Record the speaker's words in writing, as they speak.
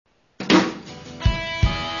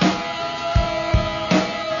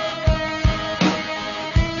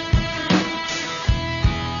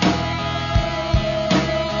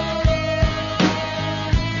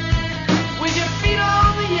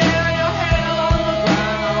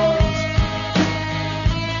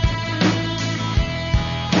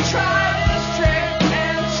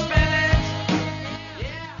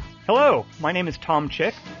My name is Tom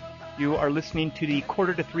Chick. You are listening to the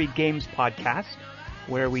Quarter to Three Games podcast,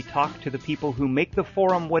 where we talk to the people who make the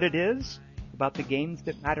forum what it is about the games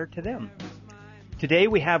that matter to them. Today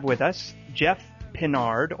we have with us Jeff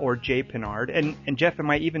Pinard, or Jay Pinard. And Jeff, am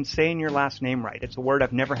I even saying your last name right? It's a word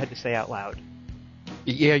I've never had to say out loud.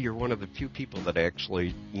 Yeah, you're one of the few people that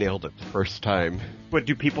actually nailed it the first time. What,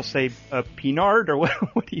 do people say Pinard, or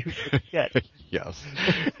what do you get? Yes,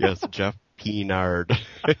 Jeff Pinard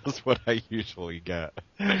is what I usually get.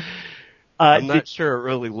 I'm not sure it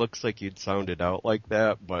really looks like you'd sound it out like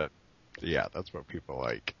that, but yeah, that's what people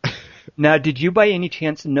like. Now, did you by any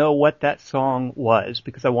chance know what that song was?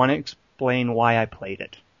 Because I want to explain why I played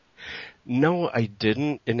it. No, I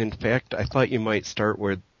didn't, and in fact, I thought you might start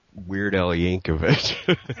with Weird Al Yankovic.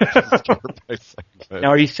 Now,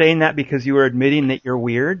 are you saying that because you were admitting that you're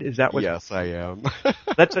weird? Is that what? Yes, I am.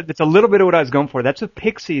 That's a little bit of what I was going for. That's a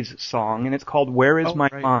Pixies song, and it's called "Where Is My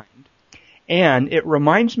Mind?" And it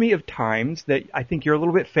reminds me of times that I think you're a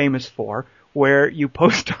little bit famous for, where you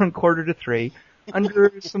post on Quarter to Three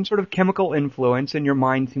under some sort of chemical influence, and your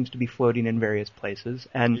mind seems to be floating in various places.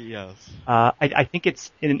 And yes, I think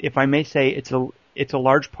it's, if I may say, it's a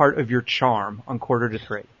large part of your charm on Quarter to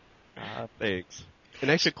Three. Thanks. And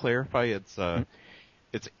I should clarify, it's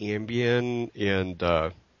Ambien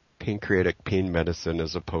and pancreatic pain medicine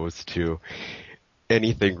as opposed to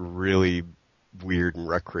anything really weird and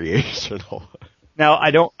recreational. Now, I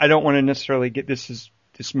don't want to necessarily get this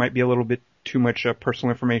might be a little bit too much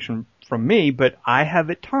personal information from me, but I have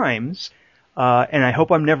at times, and I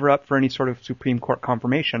hope I'm never up for any sort of Supreme Court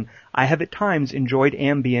confirmation, I have at times enjoyed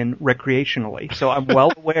Ambien recreationally. So I'm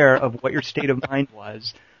well aware of what your state of mind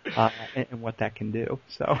was, and what that can do.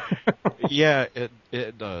 So yeah,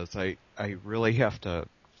 it does. I really have to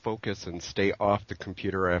focus and stay off the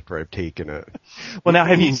computer after I've taken it. Well, now,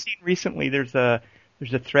 have you seen recently there's a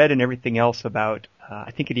thread and everything else about, I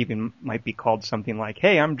think it even might be called something like,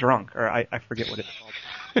 "Hey, I'm drunk," or I forget what it's called.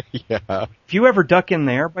 Yeah. If you ever duck in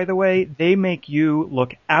there, by the way, they make you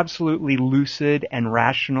look absolutely lucid and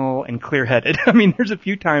rational and clear-headed. I mean, there's a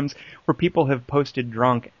few times where people have posted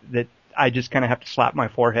drunk that I just kind of have to slap my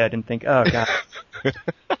forehead and think, oh, God.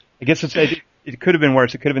 I guess it could have been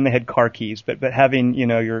worse. It could have been they had car keys, but having,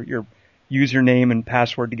 your username and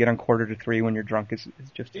password to get on Quarter to Three when you're drunk is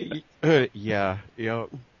just... Yeah.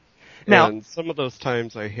 Now, and some of those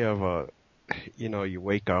times I have you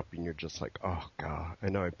wake up and you're just like, oh, God, I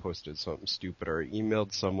know I posted something stupid or I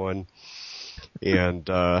emailed someone, and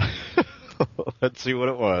let's see what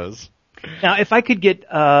it was. Now, if I could get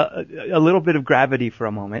a little bit of gravity for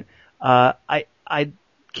a moment,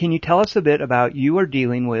 can you tell us a bit about, you are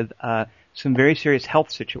dealing with some very serious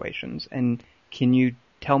health situations, and can you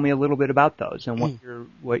tell me a little bit about those and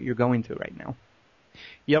what you're going through right now?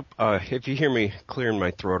 Yep. If you hear me clearing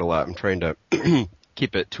my throat a lot, I'm trying to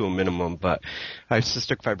keep it to a minimum, but I have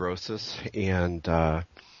cystic fibrosis, and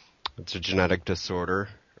it's a genetic disorder,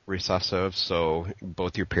 recessive, so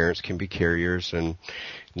both your parents can be carriers, and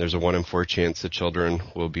there's a 1 in 4 chance that children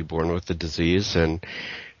will be born with the disease, and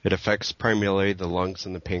it affects primarily the lungs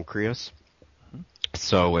and the pancreas.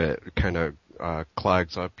 So it kind of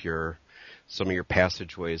clogs up some of your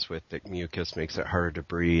passageways with the mucus, makes it harder to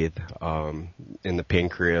breathe. In the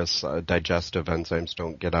pancreas, digestive enzymes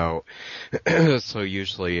don't get out. So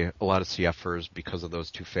usually a lot of CFers, because of those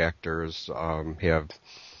two factors, have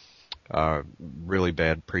really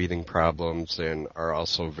bad breathing problems and are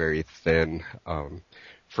also very thin.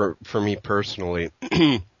 For me personally,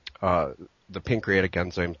 the pancreatic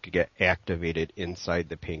enzyme could get activated inside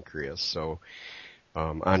the pancreas. So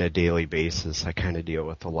on a daily basis, I kind of deal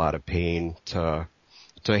with a lot of pain to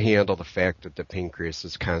handle the fact that the pancreas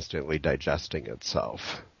is constantly digesting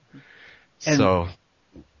itself. And so,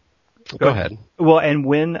 go ahead. Well, and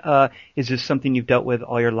when is this something you've dealt with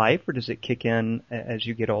all your life, or does it kick in as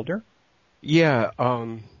you get older? Yeah,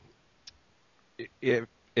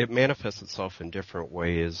 it manifests itself in different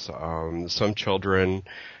ways. Some children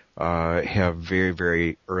have very,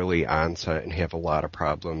 very early onset and have a lot of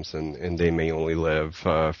problems, and they may only live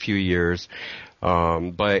a few years.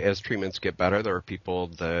 But as treatments get better, there are people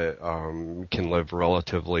that can live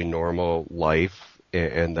relatively normal life,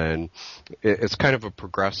 and then it's kind of a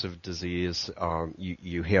progressive disease.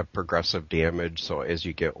 You have progressive damage, so as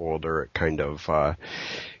you get older, it kind of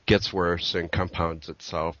gets worse and compounds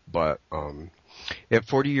itself. But at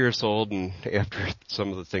 40 years old, and after some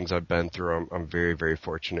of the things I've been through, I'm very, very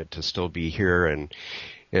fortunate to still be here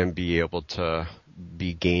and be able to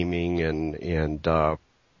be gaming and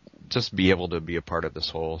just be able to be a part of this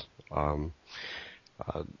whole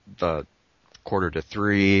the Quarter to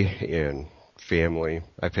Three and family.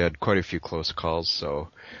 I've had quite a few close calls, so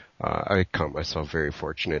I count myself very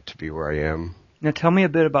fortunate to be where I am. Now tell me a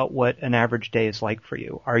bit about what an average day is like for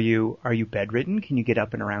you. Are you bedridden? Can you get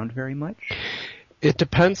up and around very much? It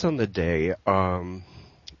depends on the day.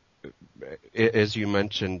 As you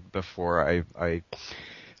mentioned before, I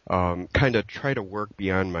kind of try to work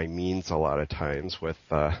beyond my means a lot of times with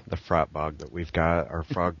the frog bog that we've got, our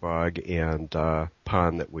frog bog and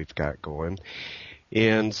pond that we've got going.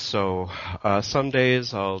 And so some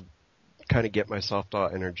days I'll kind of get myself all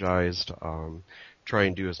energized, try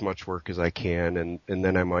and do as much work as I can, and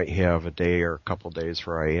then I might have a day or a couple days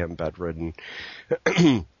where I am bedridden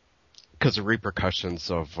because of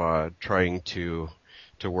repercussions of trying to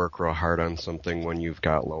work real hard on something when you've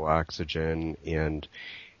got low oxygen and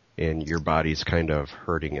your body's kind of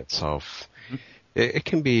hurting itself. Mm-hmm.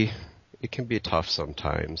 It can be tough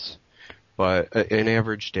sometimes, but an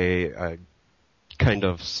average day, I kind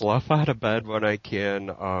of slough out of bed when I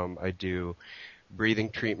can. I do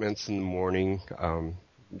breathing treatments in the morning.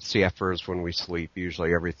 CFers when we sleep,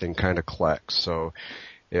 usually everything kind of collects, so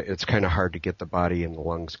it's kind of hard to get the body and the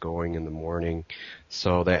lungs going in the morning.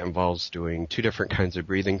 So that involves doing 2 different kinds of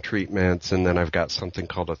breathing treatments, and then I've got something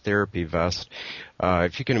called a therapy vest.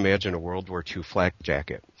 If you can imagine a World War II flak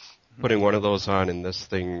jacket, putting one of those on, and this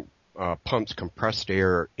thing pumps compressed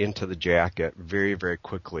air into the jacket very, very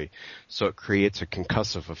quickly. So it creates a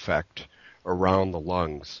concussive effect around the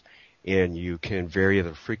lungs, and you can vary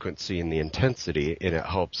the frequency and the intensity, and it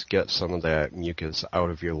helps get some of that mucus out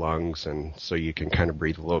of your lungs, and so you can kind of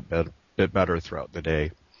breathe a little bit better throughout the day.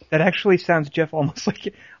 That actually sounds, Jeff, almost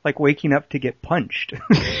like waking up to get punched.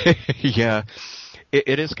 Yeah,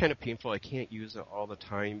 it is kind of painful. I can't use it all the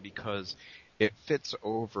time because it fits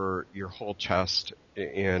over your whole chest,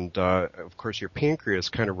 and of course your pancreas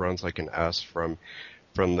kind of runs like an S from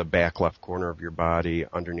the back left corner of your body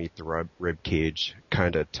underneath the rib cage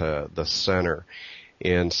kind of to the center.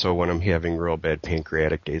 And so when I'm having real bad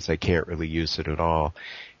pancreatic days, I can't really use it at all.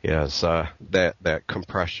 Yes, that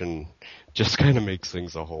compression just kind of makes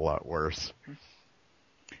things a whole lot worse.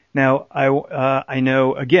 Now, I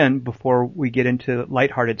know, again, before we get into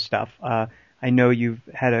lighthearted stuff, I know you've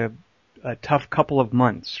had a tough couple of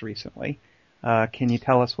months recently. Can you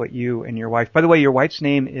tell us what you and your wife, by the way, your wife's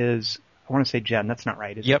name is, I want to say Jen. That's not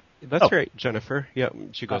right, is Yep, it? that's right, Jennifer. Yep,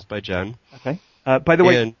 she goes by Jen. Okay. By the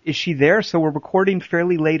way, is she there? So we're recording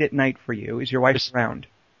fairly late at night for you. Is your wife around?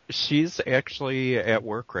 She's actually at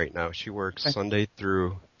work right now. She works Sunday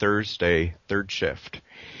through Thursday, 3rd shift.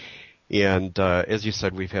 And as you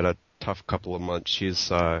said, we've had a tough couple of months. She's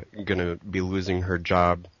going to be losing her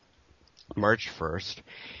job March 1st.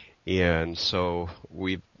 And so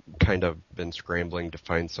we've kind of been scrambling to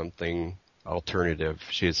find something alternative.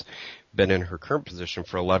 She's been in her current position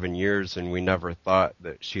for 11 years, and we never thought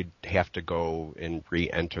that she'd have to go and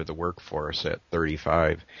re-enter the workforce at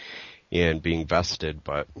 35 and being vested.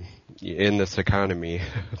 But in this economy,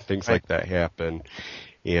 things like that happen.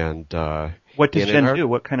 And what does Jen do?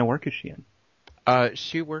 What kind of work is she in?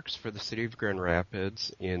 She works for the city of Grand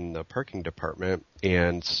Rapids in the parking department,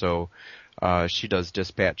 and so she does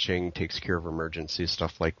dispatching, takes care of emergencies,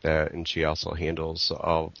 stuff like that, and she also handles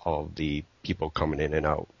all the people coming in and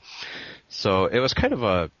out. So it was kind of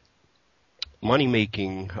a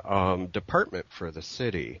money-making department for the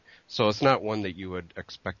city. So it's not one that you would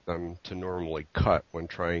expect them to normally cut when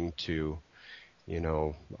trying to,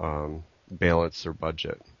 balance their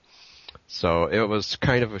budget. So it was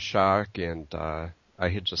kind of a shock, and I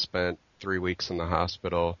had just spent 3 weeks in the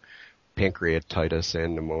hospital, pancreatitis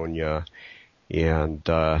and pneumonia, and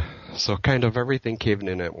so kind of everything caving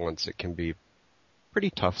in at once. It can be pretty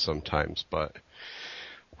tough sometimes, but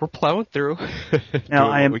we're plowing through. Now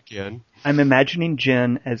doing what we can. I'm imagining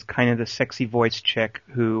Jen as kind of the sexy voice chick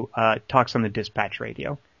who talks on the dispatch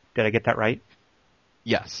radio. Did I get that right?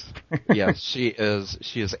 Yes. Yes, she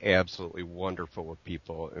is absolutely wonderful with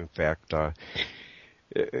people. In fact,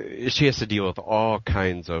 she has to deal with all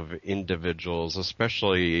kinds of individuals,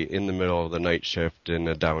 especially in the middle of the night shift in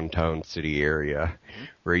a downtown city area,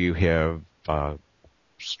 where you have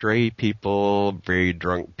stray people, very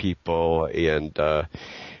drunk people, and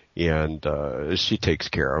she takes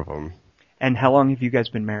care of them. And how long have you guys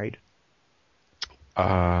been married?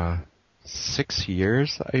 6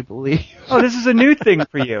 years, I believe. Oh, this is a new thing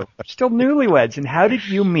for you. Still newlyweds. And how did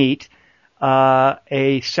you meet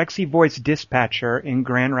a sexy voice dispatcher in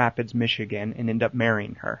Grand Rapids, Michigan, and end up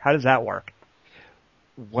marrying her? How does that work?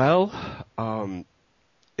 Well,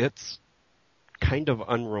 it's kind of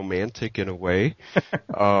unromantic in a way.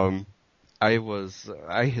 I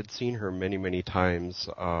had seen her many, many times.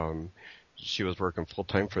 she was working full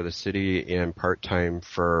time for the city and part time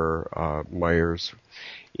for Myers,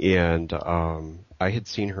 and I had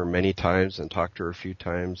seen her many times and talked to her a few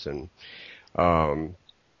times. And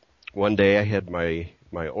one day I had my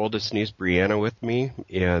oldest niece Brianna with me,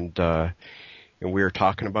 and we were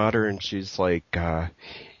talking about her, and she's like,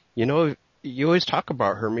 you always talk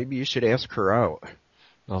about her. Maybe you should ask her out.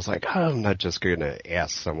 I was like, I'm not just going to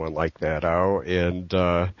ask someone like that out.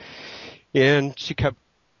 And she kept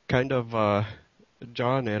kind of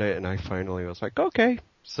jawing at it, and I finally was like, okay.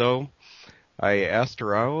 So I asked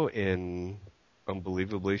her out, and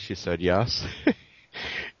unbelievably she said yes.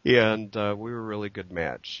 And we were a really good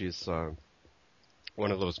match. She's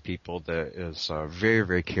one of those people that is very,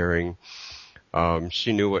 very caring.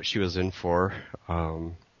 She knew what she was in for,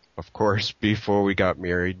 of course, before we got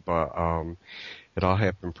married, but it all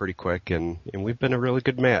happened pretty quick, and we've been a really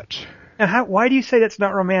good match. Now, why do you say that's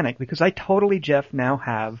not romantic? Because I totally, Jeff, now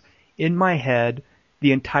have in my head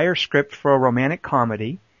the entire script for a romantic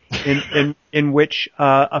comedy in which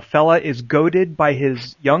a fella is goaded by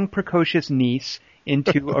his young, precocious niece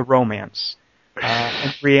into a romance.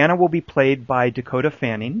 And Brianna will be played by Dakota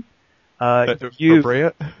Fanning. Your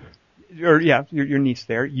niece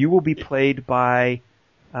there. You will be played by,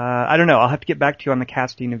 I don't know, I'll have to get back to you on the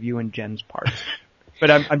casting of you and Jen's parts. But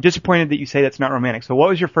I'm disappointed that you say that's not romantic. So what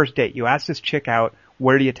was your first date? You asked this chick out.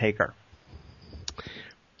 Where do you take her?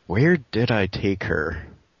 Where did I take her?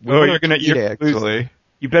 Actually.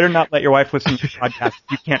 You better not let your wife listen to the podcast.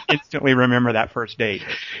 You can't instantly remember that first date.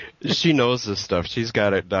 She knows this stuff. She's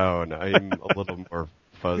got it down. I'm a little more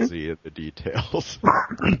fuzzy in the details.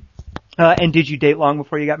 And did you date long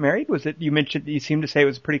before you got married? You seemed to say it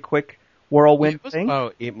was a pretty quick whirlwind thing? It was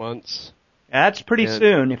about 8 months. That's pretty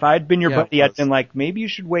soon. If I'd been your buddy, I'd been like, maybe you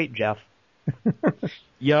should wait, Jeff.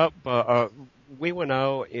 Yep, we went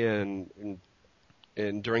out and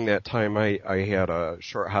during that time I had a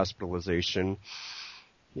short hospitalization,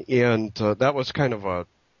 and that was kind of a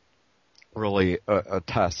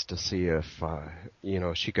test to see if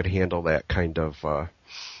she could handle that kind of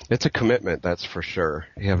it's a commitment, that's for sure,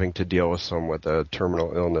 having to deal with someone with a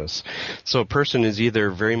terminal illness. So a person is either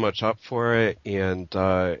very much up for it and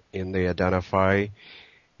they identify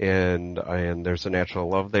and there's a natural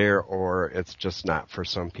love there, or it's just not for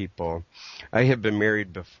some people. I have been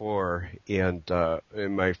married before, and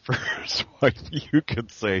in my first wife, you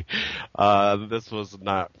could say this was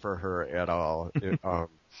not for her at all.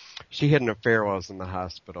 She had an affair while I was in the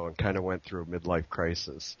hospital and kind of went through a midlife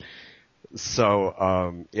crisis.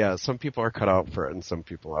 So, some people are cut out for it and some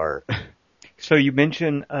people aren't. So you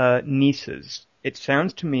mentioned nieces. It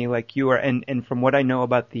sounds to me like you are, and from what I know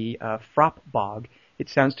about the Frop Bog, it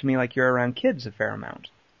sounds to me like you're around kids a fair amount.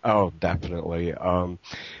 Oh, definitely.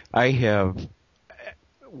 I have,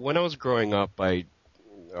 when I was growing up,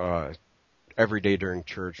 every day during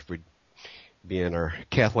church we'd be in our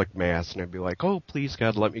Catholic Mass, and I'd be like, oh, please,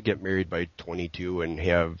 God, let me get married by 22 and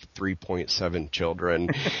have 3.7 children.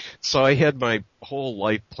 So I had my whole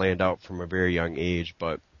life planned out from a very young age,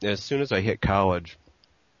 but as soon as I hit college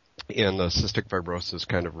and the cystic fibrosis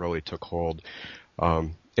kind of really took hold,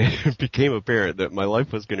 it became apparent that my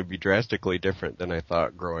life was going to be drastically different than I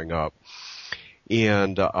thought growing up.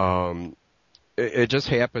 And it just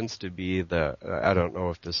happens to be that, I don't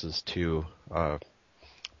know if this is too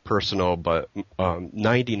personal, but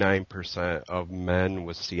 99% of men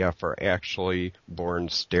with CF are actually born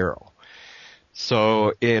sterile.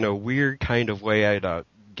 So in a weird kind of way, I had a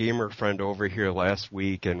gamer friend over here last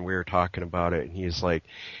week, and we were talking about it, and he's like,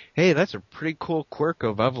 hey, that's a pretty cool quirk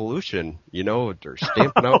of evolution, they're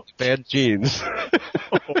stamping out the bad genes.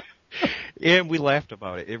 And we laughed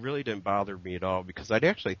about it. It really didn't bother me at all, because I'd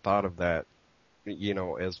actually thought of that,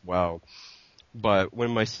 as well. But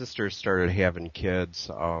when my sister started having kids,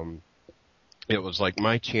 it was like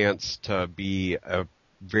my chance to be a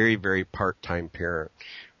very, very part-time parent,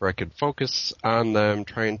 where I could focus on them,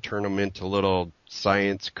 try and turn them into little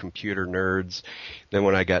science computer nerds. Then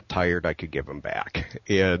when I got tired, I could give them back.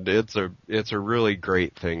 And it's a really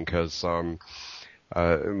great thing, because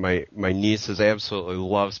my nieces absolutely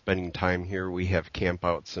love spending time here. We have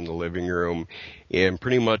campouts in the living room, and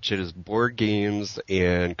pretty much it is board games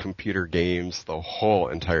and computer games the whole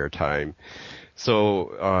entire time.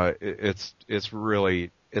 So it's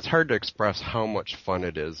hard to express how much fun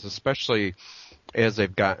it is, especially as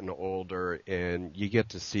they've gotten older, and you get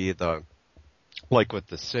to see like with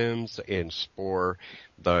The Sims and Spore,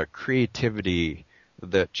 the creativity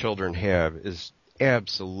that children have is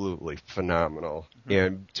absolutely phenomenal. Mm-hmm.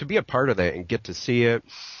 And to be a part of that and get to see it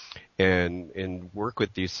and work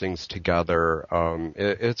with these things together,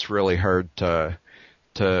 it's really hard to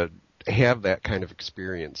have that kind of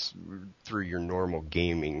experience through your normal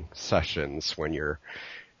gaming sessions when you're,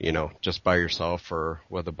 just by yourself or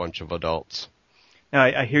with a bunch of adults. Now,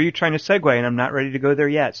 I hear you trying to segue, and I'm not ready to go there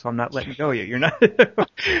yet, so I'm not letting go yet. You're not.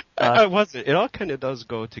 I wasn't. It all kind of does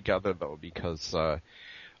go together, though, because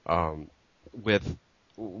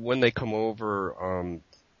when they come over,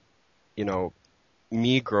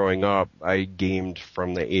 me growing up, I gamed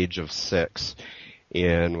from the age of 6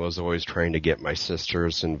 and was always trying to get my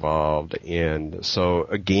sisters involved. And so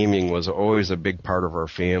gaming was always a big part of our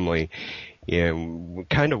family. And we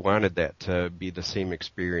kind of wanted that to be the same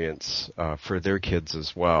experience for their kids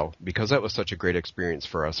as well, because that was such a great experience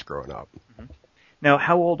for us growing up. Mm-hmm. Now,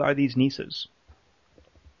 how old are these nieces?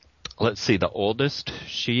 Let's see, the oldest,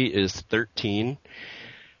 she is 13,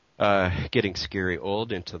 getting scary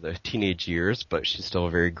old into the teenage years, but she's still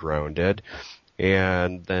very grounded.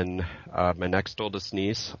 And then my next oldest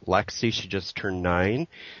niece, Lexi, she just turned 9.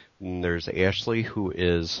 And there's Ashley, who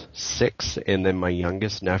is 6, and then my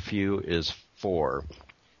youngest nephew is 4.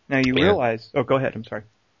 Now you realize... Oh, go ahead. I'm sorry.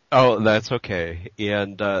 Oh, that's okay.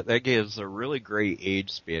 And that gives a really great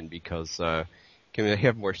age span because can we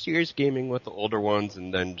have more serious gaming with the older ones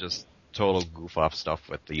and then just total goof-off stuff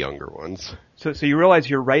with the younger ones. So you realize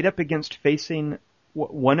you're right up against facing...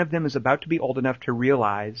 One of them is about to be old enough to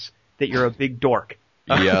realize that you're a big dork.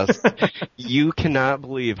 Yes. You cannot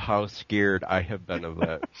believe how scared I have been of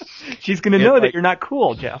that. She's going to know that you're not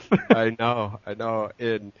cool, Jeff. I know.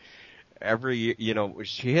 And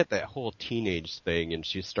she hit that whole teenage thing and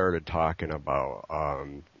she started talking about,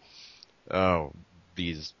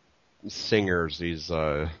 these singers, these,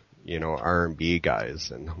 R&B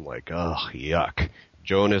guys. And I'm like, oh, yuck.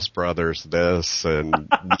 Jonas Brothers this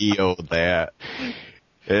and Neo that.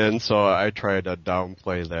 And so I try to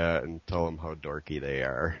downplay that and tell them how dorky they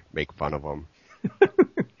are, make fun of them.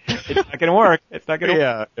 It's not going to work. It's not going to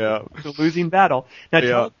work. Yeah. It's a losing battle.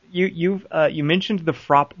 Now, you mentioned the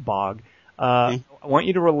Frop Bog. I want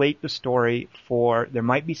you to relate the story there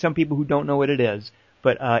might be some people who don't know what it is,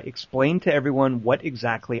 but explain to everyone what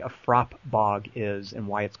exactly a Frop Bog is and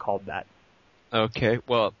why it's called that. Okay,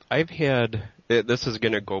 well, this is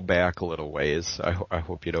going to go back a little ways. I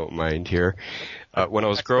hope you don't mind here. When I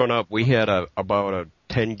was growing up, we had about a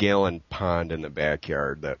 10-gallon pond in the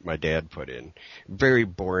backyard that my dad put in. Very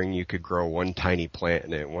boring. You could grow one tiny plant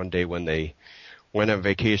in it. One day when they went on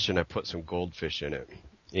vacation, I put some goldfish in it.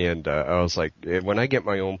 And I was like, when I get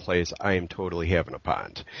my own place, I am totally having a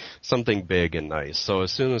pond. Something big and nice. So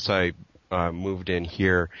as soon as I moved in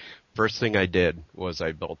here, first thing I did was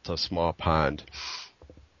I built a small pond.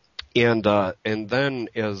 And then,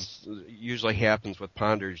 as usually happens with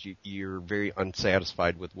ponders, you're very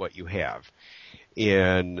unsatisfied with what you have.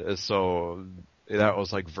 And so that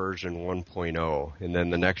was like version 1.0. And then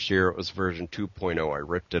the next year it was version 2.0. I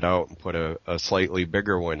ripped it out and put a slightly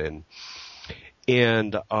bigger one in.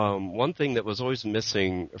 And one thing that was always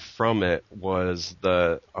missing from it was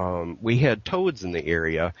we had toads in the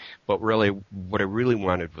area, but really what I really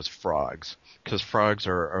wanted was frogs, because frogs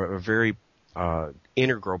are a very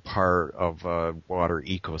integral part of a water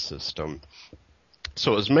ecosystem.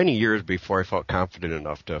 So it was many years before I felt confident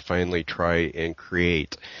enough to finally try and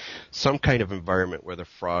create some kind of environment where the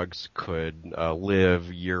frogs could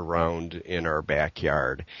live year-round in our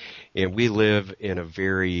backyard. And we live in a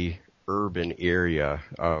very urban area.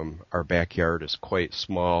 Our backyard is quite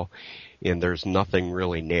small, and there's nothing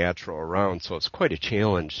really natural around, so it's quite a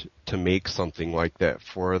challenge to make something like that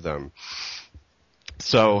for them.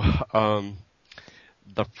 So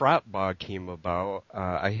the Frop Bog came about.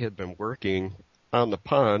 I had been working on the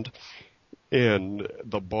pond, and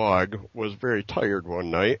the bog was very tired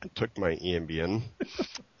one night. I took my Ambien,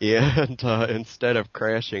 and instead of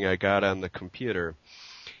crashing, I got on the computer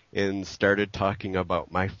and started talking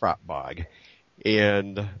about my Frop Bog.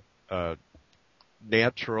 And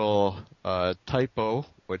natural typo,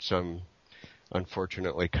 which I'm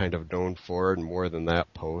unfortunately kind of known for, and more than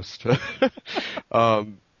that post.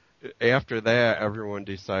 After that, everyone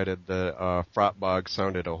decided that Frop Bog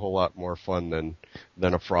sounded a whole lot more fun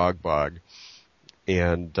than a frog bog.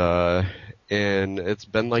 And it's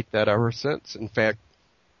been like that ever since. In fact,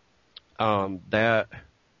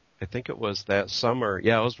 I think it was that summer.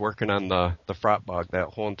 Yeah, I was working on the Frop Bog that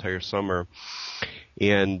whole entire summer.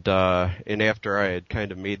 And after I had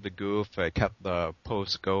kind of made the goof, I kept the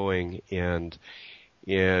post going, and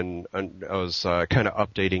I was kind of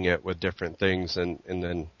updating it with different things, and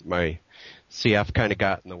then my CF kind of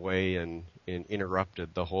got in the way and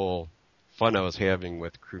interrupted the whole fun I was having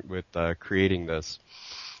with creating this.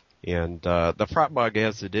 And the Frop Bog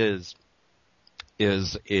as it is,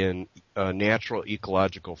 is in a natural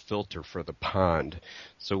ecological filter for the pond.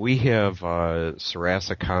 So we have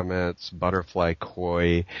Sarassa comets, butterfly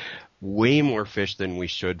koi, way more fish than we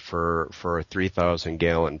should for a 3,000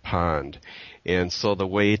 gallon pond. And so the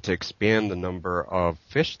way to expand the number of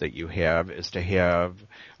fish that you have is to have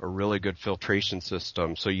a really good filtration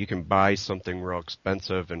system. So you can buy something real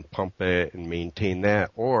expensive and pump it and maintain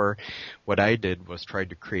that. Or what I did was try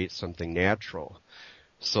to create something natural.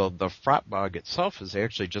 So the froth bog itself is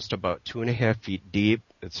actually just about 2.5 feet deep.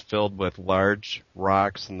 It's filled with large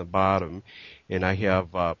rocks in the bottom, and I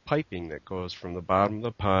have piping that goes from the bottom of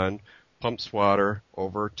the pond, pumps water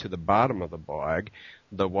over to the bottom of the bog.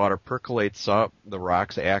 The water percolates up, the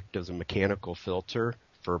rocks act as a mechanical filter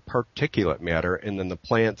for particulate matter, and then the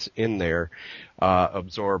plants in there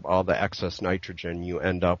absorb all the excess nitrogen. You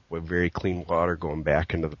end up with very clean water going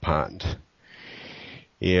back into the pond.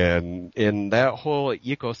 And that whole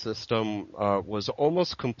ecosystem was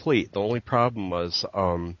almost complete. The only problem was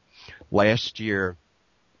last year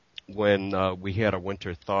when we had a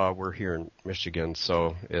winter thaw. We're here in Michigan,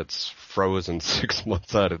 so it's frozen 6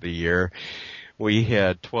 months out of the year. We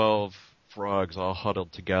had 12 frogs all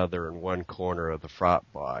huddled together in one corner of the froth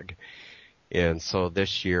bog. And so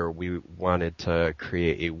this year we wanted to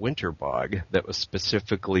create a winter bog that was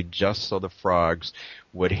specifically just so the frogs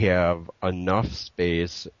would have enough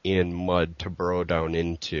space in mud to burrow down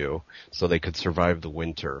into so they could survive the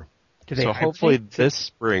winter. So hopefully this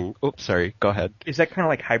spring, oops, sorry, go ahead. Is that kind of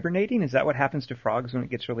like hibernating? Is that what happens to frogs when it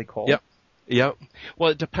gets really cold? Yep. Well,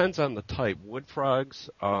 it depends on the type. Wood frogs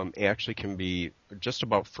actually can be just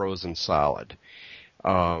about frozen solid.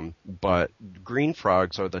 But green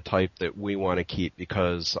frogs are the type that we want to keep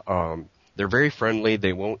because they're very friendly.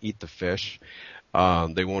 They won't eat the fish.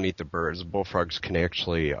 They won't eat the birds. Bullfrogs can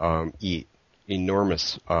actually eat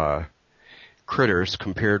enormous critters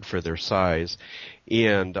compared for their size.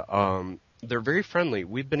 And they're very friendly.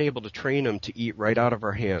 We've been able to train them to eat right out of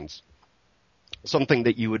our hands. Something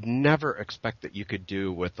that you would never expect that you could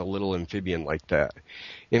do with a little amphibian like that.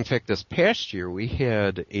 In fact, this past year we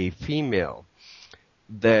had a female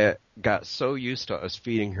that got so used to us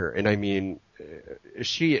feeding her. And I mean,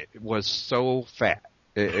 she was so fat.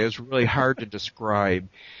 It was really hard to describe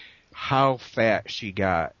how fat she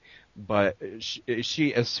got. But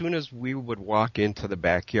she, as soon as we would walk into the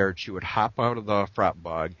backyard, she would hop out of the froth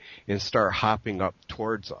bog and start hopping up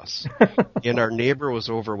towards us. And our neighbor was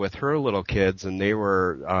over with her little kids, and they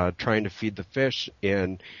were trying to feed the fish.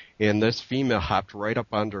 And this female hopped right up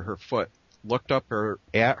under her foot, looked up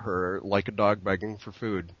at her like a dog begging for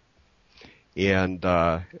food. And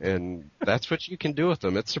that's what you can do with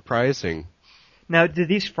them. It's surprising. Now, do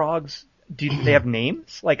these frogs, do they have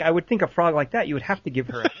names? Like, I would think a frog like that, you would have to give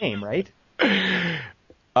her a name, right?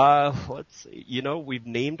 Let's see. You know, we've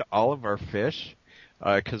named all of our fish,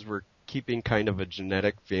 because we're keeping kind of a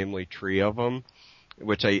genetic family tree of them,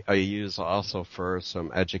 which I use also for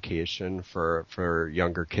some education for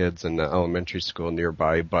younger kids in the elementary school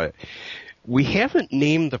nearby. But we haven't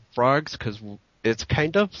named the frogs because it's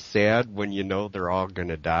kind of sad when you know they're all going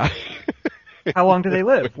to die. How long do they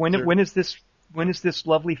live? When is this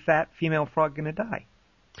lovely fat female frog going to die?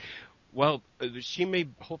 Well,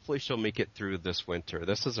 hopefully she'll make it through this winter.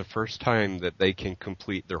 This is the first time that they can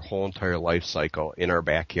complete their whole entire life cycle in our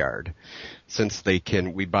backyard. Since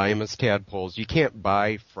we buy them as tadpoles. You can't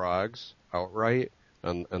buy frogs outright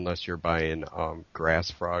unless you're buying grass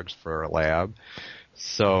frogs for a lab.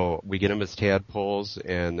 So we get them as tadpoles,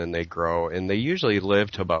 and then they grow, and they usually live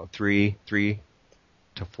to about 3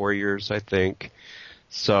 to 4 years, I think.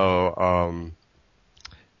 So,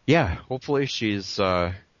 yeah, hopefully she's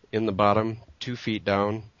in the bottom, 2 feet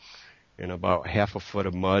down, in about half a foot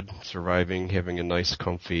of mud, surviving, having a nice,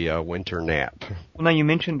 comfy winter nap. Well, now you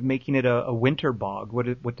mentioned making it a winter bog.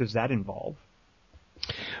 What does that involve?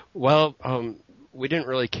 Well, we didn't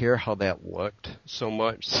really care how that looked so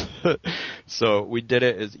much, so we did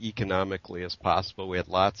it as economically as possible. We had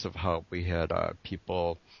lots of help. We had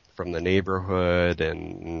people from the neighborhood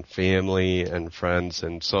and family and friends,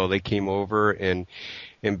 and so they came over and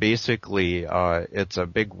basically it's a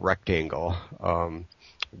big rectangle.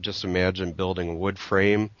 Just imagine building a wood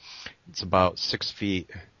frame. It's about 6 feet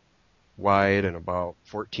wide and about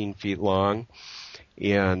 14 feet long,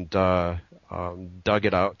 and dug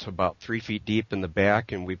it out to about 3 feet deep in the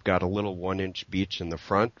back, and we've got a little 1-inch beach in the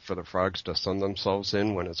front for the frogs to sun themselves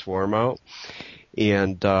in when it's warm out.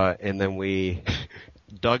 And then we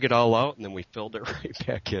dug it all out, and then we filled it right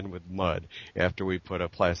back in with mud after we put a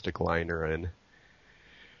plastic liner in.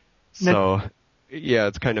 So, yeah,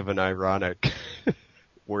 it's kind of an ironic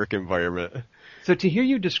work environment. So to hear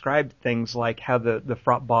you describe things like how the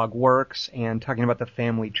frog bog works and talking about the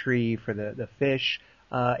family tree for the fish,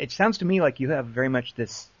 it sounds to me like you have very much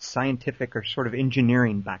this scientific or sort of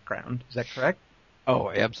engineering background. Is that correct? Oh,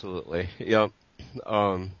 absolutely. Yeah.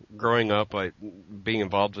 Growing up, being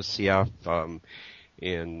involved with CF,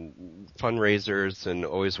 in fundraisers and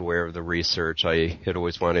always aware of the research, I had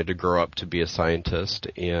always wanted to grow up to be a scientist,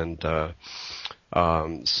 and so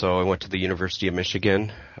I went to the University of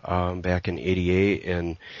Michigan back in '88,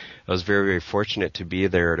 and I was very, very fortunate to be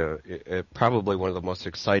there at probably one of the most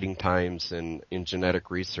exciting times in genetic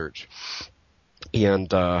research.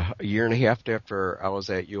 And a year and a half after I was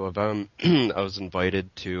at U of M, I was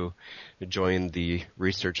invited to join the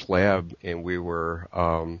research lab, and we were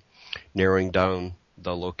narrowing down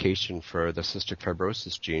the location for the cystic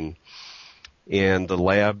fibrosis gene. And the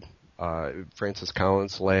lab, Francis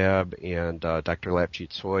Collins' lab and Dr.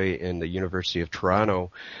 Lapjit Soy in the University of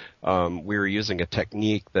Toronto, we were using a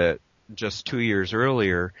technique that just 2 years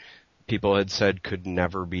earlier people had said could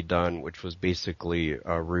never be done, which was basically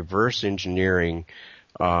reverse engineering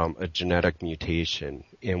a genetic mutation.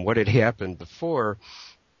 And what had happened before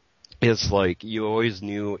is like you always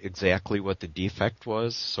knew exactly what the defect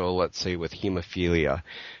was. So let's say with hemophilia,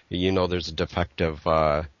 you know there's a defective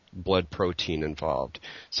blood protein involved.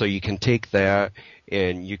 So you can take that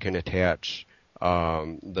and you can attach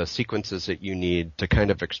the sequences that you need to kind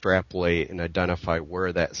of extrapolate and identify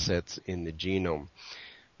where that sits in the genome.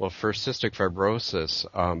 Well, for cystic fibrosis,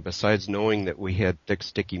 besides knowing that we had thick,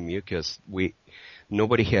 sticky mucus,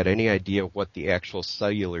 nobody had any idea what the actual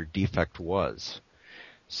cellular defect was.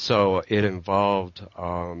 So it involved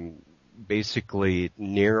basically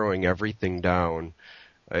narrowing everything down.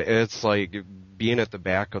 It's like being at the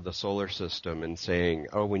back of the solar system and saying,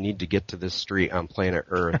 oh, we need to get to this street on planet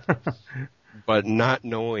Earth, but not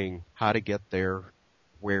knowing how to get there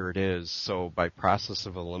where it is. So by process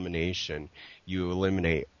of elimination, you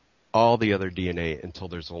eliminate all the other DNA until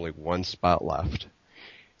there's only one spot left.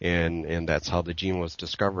 And that's how the gene was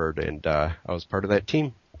discovered, and I was part of that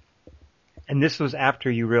team. And this was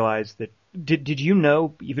after you realized that, did you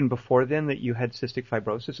know even before then that you had cystic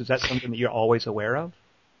fibrosis? Is that something that you're always aware of?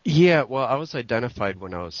 Yeah, well, I was identified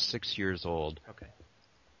when I was 6 years old. Okay.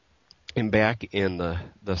 And back in the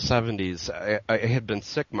 70s, I had been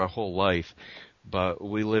sick my whole life, but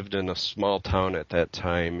we lived in a small town at that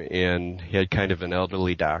time and had kind of an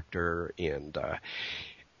elderly doctor, and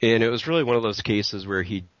it was really one of those cases where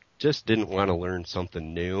he just didn't want to learn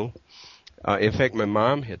something new. In fact, my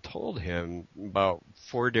mom had told him about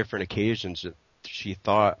 4 different occasions that she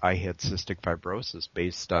thought I had cystic fibrosis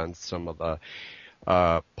based on some of the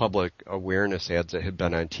public awareness ads that had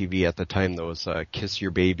been on TV at the time, those Kiss Your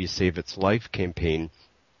Baby, Save Its Life campaign.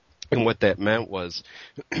 And what that meant was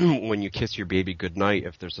when you kiss your baby goodnight,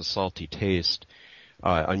 if there's a salty taste,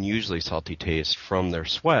 unusually salty taste from their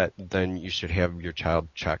sweat, then you should have your child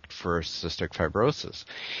checked for cystic fibrosis.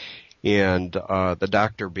 And the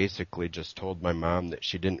doctor basically just told my mom that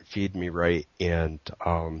she didn't feed me right and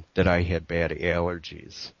that I had bad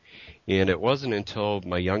allergies. And it wasn't until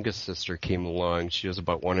my youngest sister came along, she was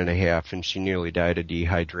about 1.5, and she nearly died of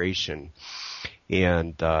dehydration.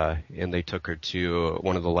 And they took her to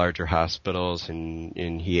one of the larger hospitals,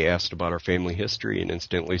 and he asked about her family history and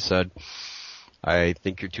instantly said, I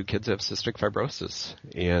think your 2 kids have cystic fibrosis.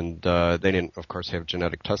 And they didn't, of course, have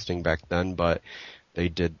genetic testing back then, but they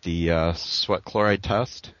did the sweat chloride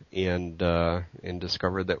test and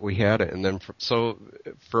discovered that we had it. And then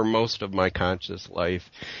for most of my conscious life,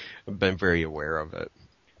 I've been very aware of it.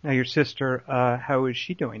 Now, your sister, how is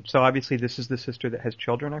she doing? So obviously this is the sister that has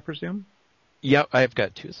children, I presume? Yep, I've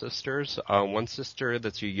got 2 sisters. One sister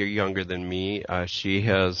that's a year younger than me. She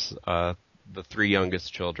has the 3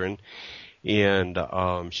 youngest children, and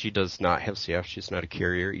she does not have CF. She's not a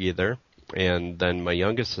carrier either. And then my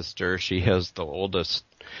youngest sister, she has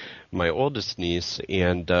my oldest niece,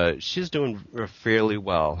 and she's doing fairly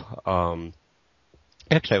well.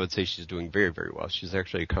 Actually, I would say she's doing very, very well. She's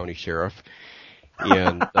actually a county sheriff.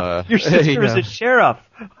 And your sister is a sheriff.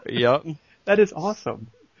 Yep. That is awesome.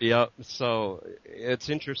 Yeah, so it's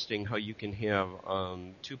interesting how you can have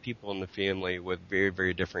 2 people in the family with very,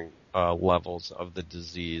 very different levels of the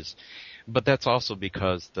disease. But that's also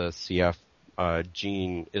because the CF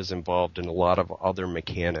gene is involved in a lot of other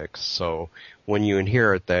mechanics. So when you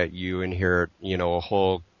inherit that, you inherit, a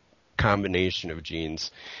whole combination of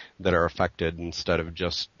genes that are affected instead of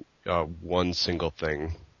just one single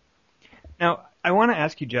thing. Now, I want to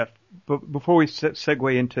ask you, Jeff, before we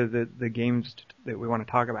segue into the games that we want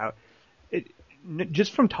to talk about,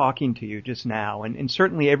 just from talking to you just now, and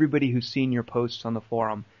certainly everybody who's seen your posts on the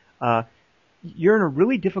forum, you're in a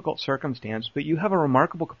really difficult circumstance, but you have a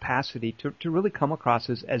remarkable capacity to really come across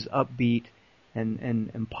as upbeat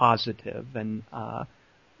and positive. And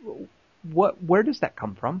where does that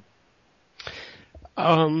come from?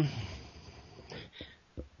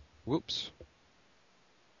 Whoops.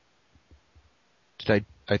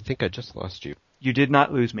 I think I just lost you. You did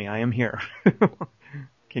not lose me. I am here.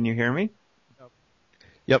 Can you hear me?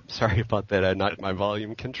 Yep, sorry about that. I knocked my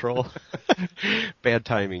volume control. Bad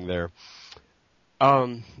timing there.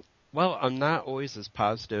 Well, I'm not always as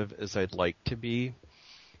positive as I'd like to be.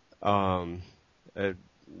 Some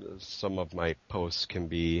of my posts can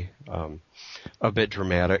be a bit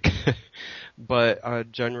dramatic,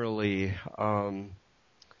 but generally,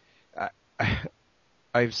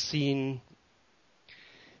 I've seen.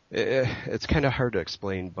 It's kind of hard to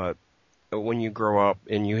explain, but when you grow up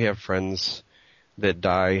and you have friends that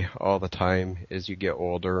die all the time as you get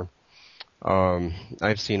older,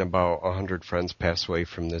 I've seen about 100 friends pass away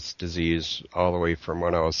from this disease all the way from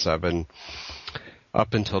when I was 7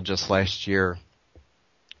 up until just last year.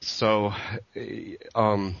 So,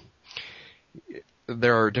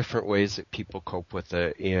 there are different ways that people cope with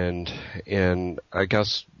it, and I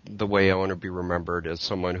guess the way I want to be remembered is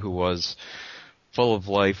someone who was full of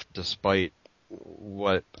life despite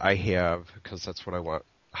what I have, because that's what I want,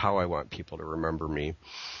 how I want people to remember me.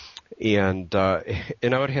 And I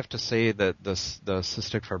would have to say that the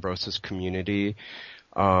cystic fibrosis community,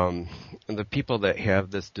 and the people that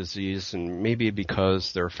have this disease, and maybe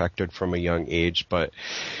because they're affected from a young age, but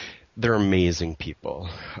they're amazing people.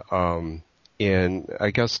 And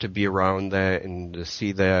I guess to be around that and to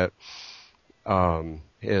see that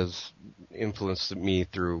has influenced me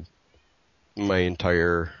through my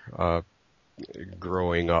entire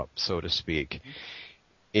growing up, so to speak.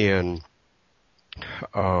 And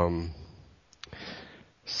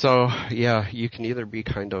so yeah, you can either be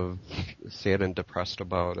kind of sad and depressed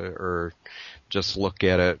about it, or just look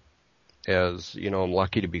at it as, you know, I'm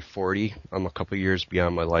lucky to be 40. I'm a couple years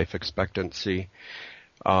beyond my life expectancy.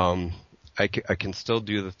 I can still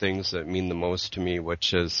do the things that mean the most to me,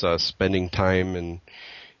 which is spending time in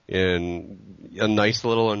a nice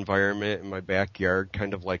little environment in my backyard,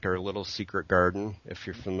 kind of like our little secret garden, if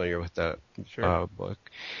you're familiar with that Sure. book.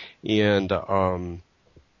 And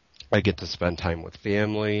I get to spend time with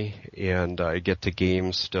family, and I get to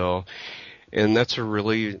game still. And that's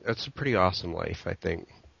a pretty awesome life, I think.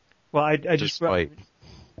 Well, I just want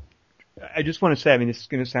to say, I mean, this is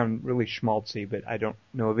going to sound really schmaltzy, but I don't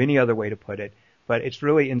know of any other way to put it. But it's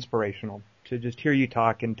really inspirational to just hear you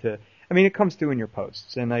talk, and I mean, it comes through in your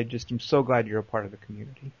posts, and I just am so glad you're a part of the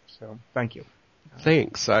community. So, thank you.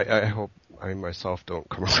 Thanks. I hope I myself don't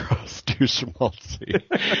come across too schmaltzy.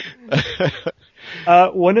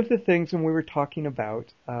 One of the things when we were talking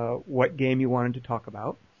about what game you wanted to talk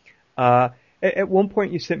about, at one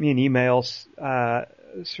point you sent me an email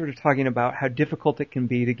sort of talking about how difficult it can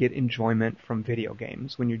be to get enjoyment from video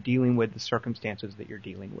games when you're dealing with the circumstances that you're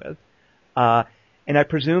dealing with. And I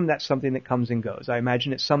presume that's something that comes and goes. I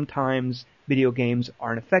imagine that sometimes video games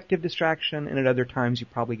are an effective distraction, and at other times you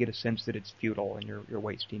probably get a sense that it's futile and you're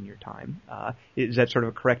wasting your time. Is that sort of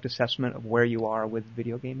a correct assessment of where you are with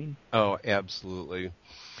video gaming? Oh, absolutely.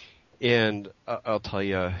 And I'll tell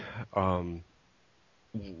you,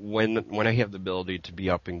 when I have the ability to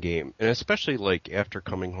be up in game, and especially like after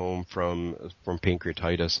coming home from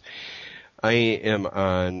pancreatitis, I am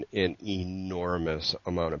on an enormous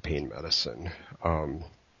amount of pain medicine,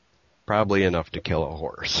 probably enough to kill a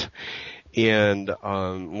horse. And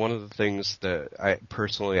one of the things that I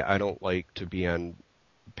don't like to be on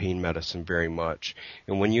pain medicine very much.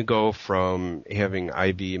 And when you go from having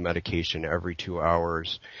IV medication every 2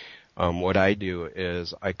 hours, what I do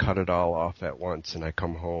is I cut it all off at once, and I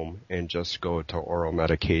come home and just go to oral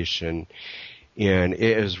medication. And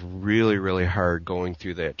it is really, really hard going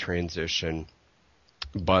through that transition.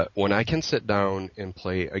 But when I can sit down and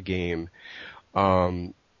play a game,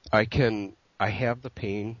 I have the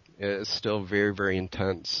pain. It's still very, very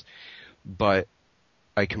intense, but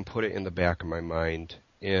I can put it in the back of my mind.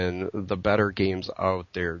 And the better games out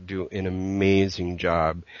there do an amazing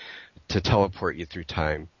job to teleport you through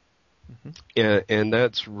time. Mm-hmm. And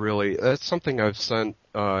that's something I've sent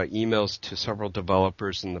emails to several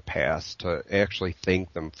developers in the past to actually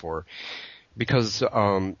thank them for, because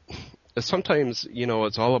sometimes, you know,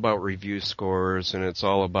 it's all about review scores, and it's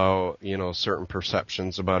all about, you know, certain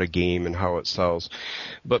perceptions about a game and how it sells,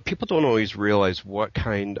 but people don't always realize what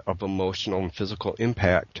kind of emotional and physical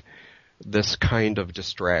impact this kind of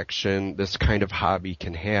distraction, this kind of hobby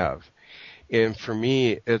can have. And for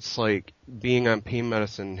me, it's like being on pain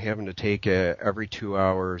medicine, having to take it every 2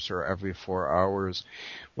 hours or every 4 hours.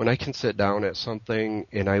 When I can sit down at something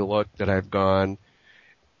and I look that I've gone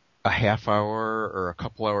a half hour or a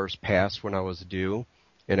couple hours past when I was due,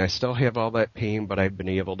 and I still have all that pain, but I've been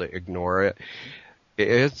able to ignore it,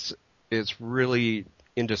 it's really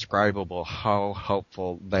indescribable how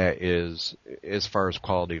helpful that is as far as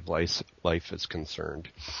quality of life is concerned.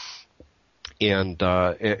 And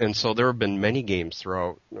so there have been many games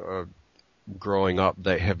throughout growing up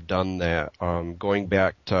that have done that. Going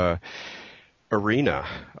back to Arena,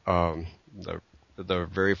 the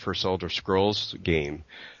very first Elder Scrolls game,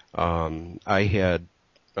 I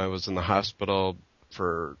was in the hospital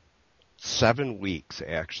for 7 weeks,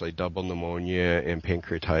 actually, double pneumonia and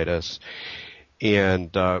pancreatitis,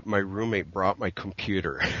 and my roommate brought my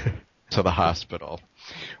computer to the hospital.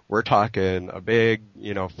 We're talking a big,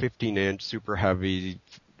 15-inch, super heavy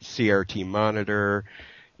CRT monitor,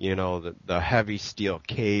 the heavy steel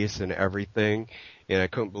case and everything, and I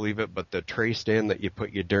couldn't believe it, but the tray stand that you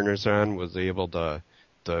put your dinners on was able to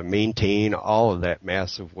maintain all of that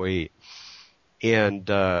massive weight. And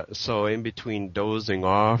so in between dozing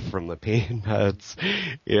off from the pain meds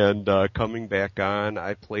and coming back on,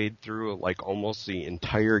 I played through like almost the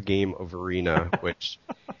entire game of Arena, which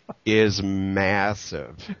is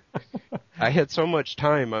massive. I had so much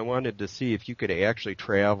time, I wanted to see if you could actually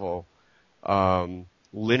travel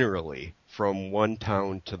linearly from one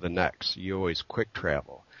town to the next. You always quick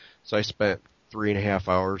travel. So I spent 3.5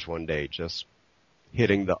 hours one day just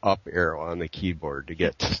hitting the up arrow on the keyboard to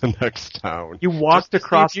get to the next town. You walked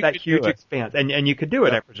across that huge expanse, and you could do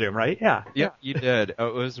it, I presume, right? Yeah. Yeah, you did.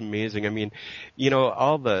 It was amazing. I mean,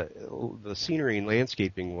 all the scenery and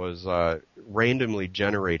landscaping was randomly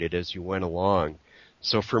generated as you went along.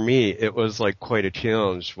 So for me, it was like quite a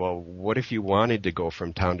challenge. Well, what if you wanted to go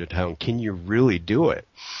from town to town? Can you really do it?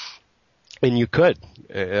 And you could.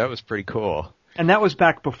 That was pretty cool. And that was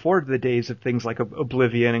back before the days of things like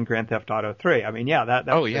Oblivion and Grand Theft Auto 3. I mean, yeah, that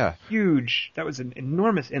was huge. That was an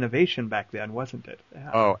enormous innovation back then, wasn't it?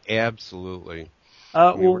 Yeah. Oh, absolutely.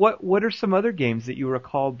 What are some other games that you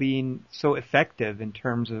recall being so effective in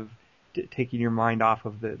terms of taking your mind off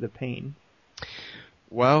of the pain?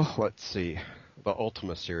 Well, let's see. The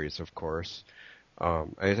Ultima series, of course.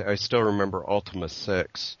 I still remember Ultima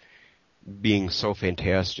 6 being so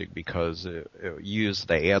fantastic because it used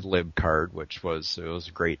the ad-lib card, which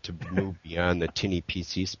was great to move beyond the tinny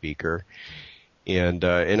PC speaker. And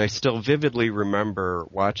I still vividly remember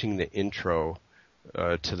watching the intro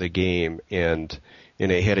to the game, and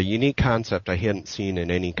it had a unique concept I hadn't seen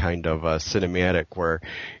in any kind of cinematic, where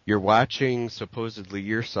you're watching supposedly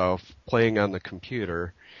yourself playing on the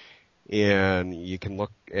computer, and you can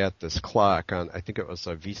look at this clock on, I think it was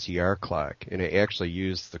a VCR clock, and it actually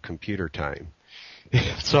used the computer time.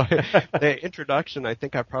 So the introduction, I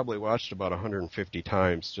think I probably watched about 150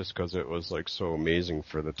 times just because it was like so amazing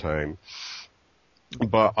for the time.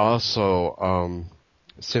 But also,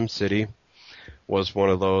 SimCity was one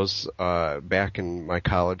of those back in my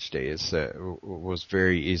college days that was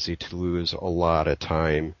very easy to lose a lot of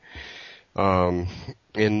time.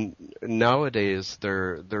 And nowadays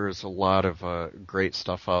there's a lot of great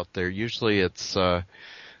stuff out there. Usually it's the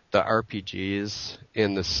RPGs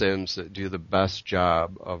in The Sims that do the best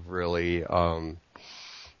job of really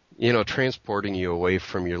transporting you away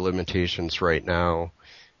from your limitations right now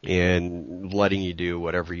and letting you do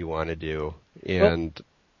whatever you want to do. And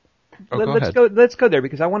let's go there,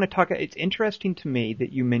 because I want to talk. It's interesting to me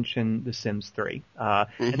that you mentioned The Sims 3,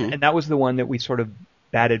 and that was the one that we sort of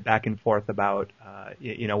batted back and forth about,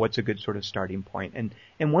 what's a good sort of starting point.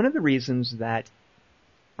 And one of the reasons that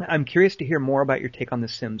I'm curious to hear more about your take on The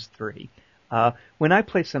Sims 3. When I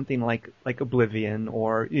play something like Oblivion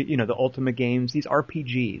or, the Ultima games, these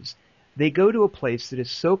RPGs, they go to a place that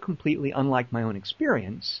is so completely unlike my own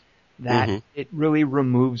experience that it really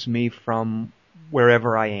removes me from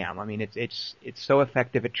wherever I am. I mean, it's so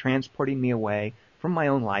effective at transporting me away from my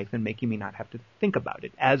own life and making me not have to think about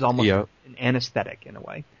it as almost an anesthetic in a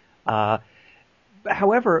way.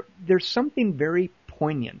 However, there's something very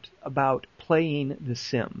poignant about playing The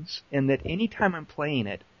Sims, and that anytime I'm playing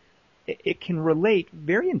it, it can relate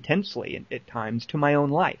very intensely at times to my own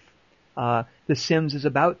life. The Sims is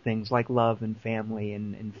about things like love and family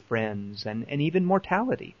and friends and even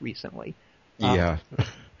mortality recently.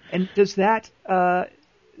 And does that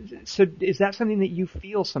so is that something that you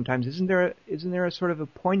feel sometimes? Isn't there a sort of a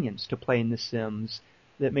poignance to playing The Sims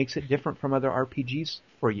that makes it different from other RPGs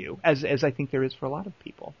for you, as I think there is for a lot of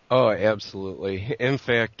people? Oh, absolutely. In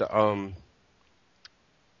fact,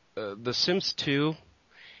 The Sims 2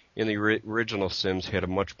 in the original Sims had a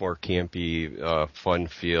much more campy, fun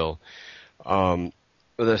feel.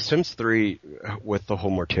 The Sims 3, with the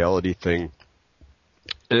whole mortality thing,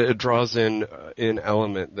 it draws in an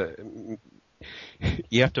element that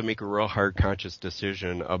you have to make a real hard conscious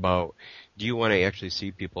decision about, do you want to actually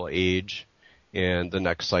see people age in the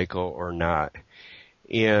next cycle or not?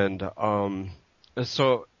 And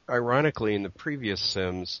so ironically, in the previous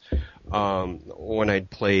Sims, when I'd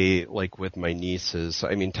play like with my nieces,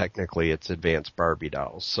 I mean technically it's advanced Barbie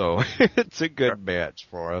dolls, so it's a good match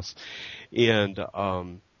for us. And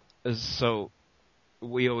so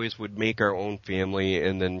we always would make our own family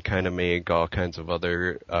and then kind of make all kinds of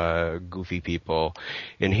other goofy people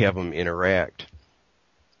and have them interact.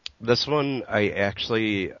 This one, I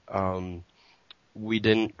actually, we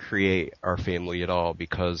didn't create our family at all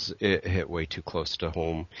because it hit way too close to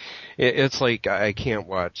home. It's like I can't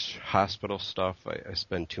watch hospital stuff. I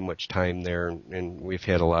spend too much time there, and we've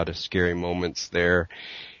had a lot of scary moments there.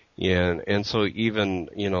 And so even,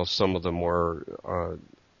 some of the more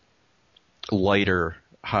lighter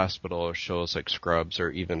hospital shows like Scrubs or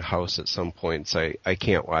even House at some points, I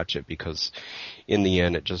can't watch it because in the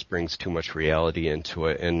end it just brings too much reality into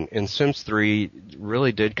it. And Sims 3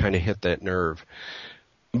 really did kind of hit that nerve.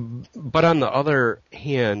 But on the other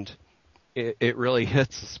hand, it really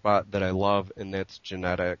hits a spot that I love, and that's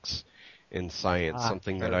genetics in science,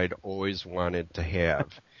 something that I'd always wanted to have.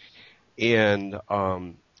 And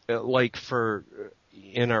like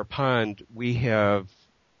in our pond, we have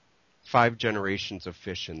 5 generations of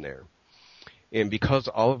fish in there. And because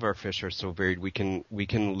all of our fish are so varied, we can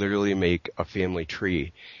literally make a family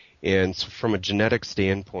tree. And so from a genetic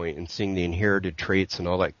standpoint and seeing the inherited traits and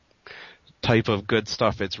all that type of good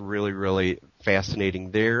stuff, it's really, really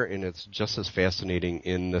fascinating there, and it's just as fascinating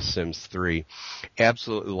in The Sims 3.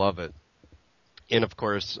 Absolutely love it. And of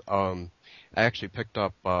course, I actually picked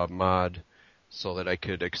up a mod so that I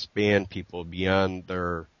could expand people beyond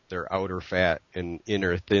their outer fat and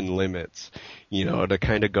inner thin limits, to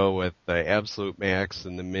kind of go with the absolute max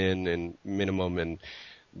and the min and minimum and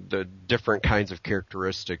the different kinds of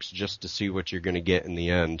characteristics just to see what you're going to get in the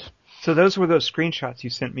end. So those were those screenshots you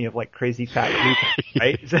sent me of like crazy fat glue,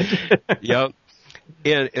 right? Yep.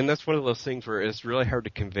 And that's one of those things where it's really hard to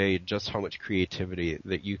convey just how much creativity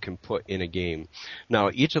that you can put in a game. Now,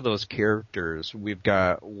 each of those characters, we've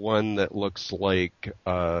got one that looks like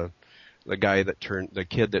the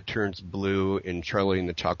kid that turns blue in Charlie and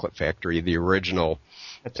the Chocolate Factory, the original.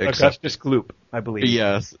 That's Augustus Gloop, I believe.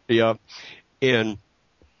 Yes, yeah. And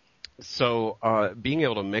so being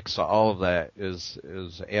able to mix all of that is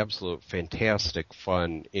absolute fantastic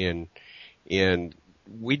fun, and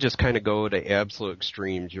we just kind of go to absolute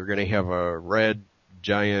extremes. You're going to have a red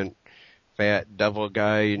giant fat devil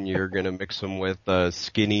guy, and you're going to mix him with a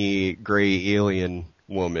skinny gray alien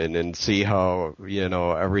woman and see how,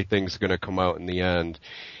 everything's going to come out in the end.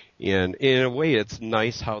 And in a way, it's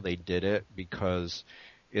nice how they did it because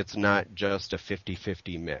it's not just a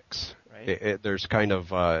 50-50 mix. Right. There's kind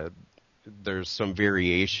of, there's some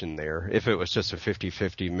variation there. If it was just a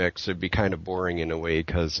 50-50 mix, it'd be kind of boring in a way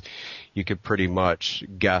because you could pretty much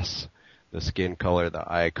guess the skin color, the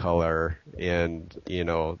eye color, and,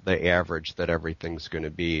 the average that everything's going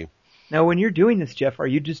to be. Now, when you're doing this, Jeff, are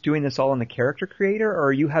you just doing this all in the character creator, or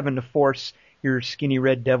are you having to force your skinny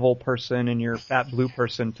red devil person and your fat blue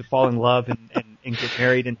person to fall in love and get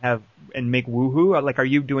married and make woohoo? Like, are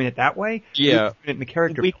you doing it that way? Yeah. In the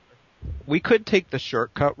character. We could take the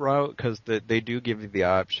shortcut route because they do give you the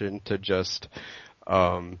option to just,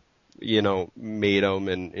 mate them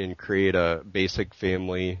and create a basic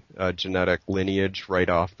family genetic lineage right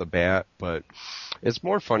off the bat, but it's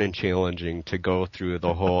more fun and challenging to go through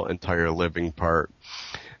the whole entire living part.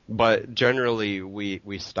 But generally,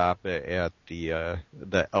 we stop it at the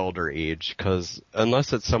elder age because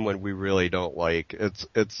unless it's someone we really don't like,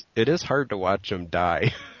 it is hard to watch them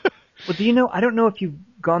die. Well, I don't know if you've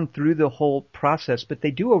gone through the whole process, but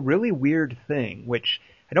they do a really weird thing, which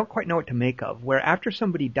I don't quite know what to make of, where after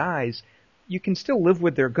somebody dies, you can still live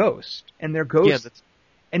with their ghost, and their ghost. Yeah,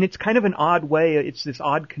 and it's kind of an odd way. It's this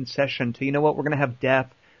odd concession to, we're going to have death,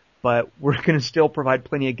 but we're going to still provide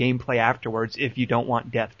plenty of gameplay afterwards if you don't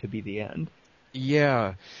want death to be the end.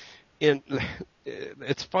 Yeah. And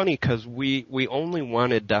it's funny because we only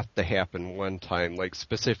wanted death to happen one time, like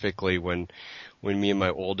specifically when me and my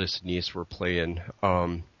oldest niece were playing.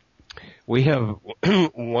 We have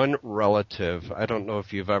one relative. I don't know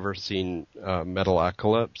if you've ever seen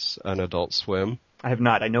Metalocalypse on Adult Swim. I have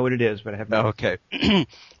not. I know what it is, but I have not. Okay.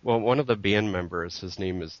 Well, one of the band members, his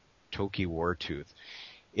name is Toki Wartooth.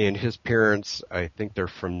 And his parents, I think they're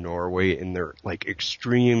from Norway, and they're like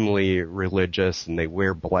extremely religious, and they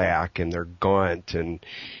wear black, and they're gaunt, and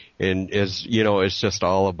is, it's just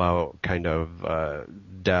all about kind of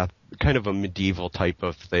death, kind of a medieval type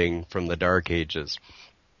of thing from the Dark Ages.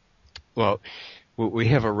 Well, we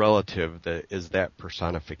have a relative that is that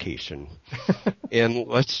personification. And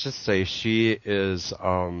let's just say she is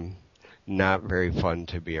not very fun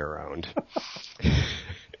to be around.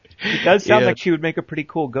 It does sound like she would make a pretty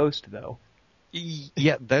cool ghost, though.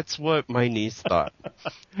 Yeah, that's what my niece thought.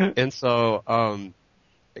 And so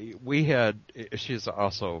she's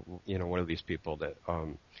also, one of these people that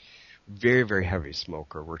very, very heavy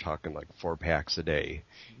smoker. We're talking like 4 packs a day.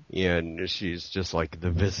 And she's just like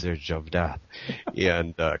the visage of death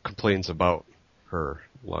and complains about her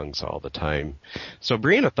lungs all the time. So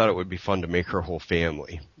Brianna thought it would be fun to make her whole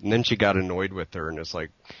family. And then she got annoyed with her and it's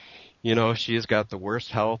like, she's got the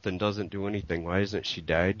worst health and doesn't do anything. Why hasn't she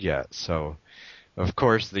died yet? So, of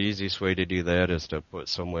course, the easiest way to do that is to put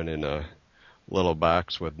someone in a little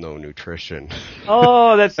box with no nutrition.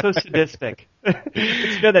 Oh, that's so sadistic.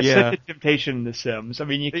 That's such a temptation in The Sims. I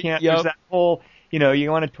mean, you can't, there's that whole,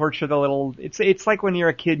 you want to torture the little, it's like when you're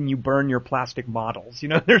a kid and you burn your plastic models.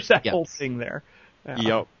 There's that whole thing there. Yeah.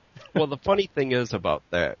 Yep. Well, the funny thing is about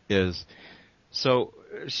that is, so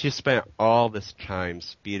she spent all this time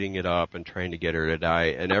speeding it up and trying to get her to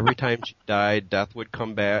die, and every time she died, death would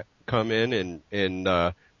come in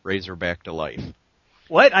and raise her back to life.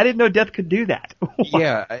 What? I didn't know death could do that.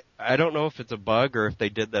 Yeah, I don't know if it's a bug or if they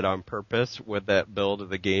did that on purpose with that build of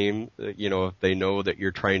the game, if they know that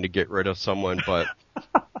you're trying to get rid of someone, but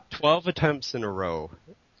 12 attempts in a row,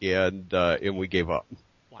 and we gave up.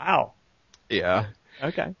 Wow. Yeah.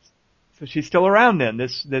 Okay. So she's still around then,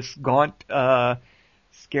 this gaunt,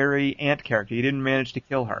 scary ant character. You didn't manage to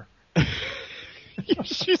kill her.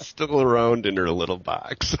 She's still around in her little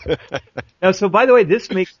box. Now, so by the way,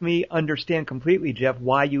 this makes me understand completely, Jeff,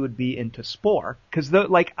 why you would be into Spore. Because,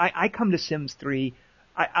 I come to Sims 3,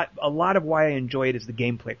 a lot of why I enjoy it is the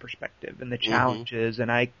gameplay perspective and the challenges,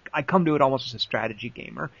 and I come to it almost as a strategy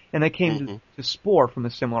gamer. And I came to Spore from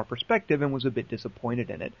a similar perspective and was a bit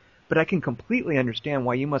disappointed in it. But I can completely understand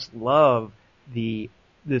why you must love the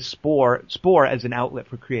Spore as an outlet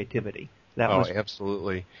for creativity.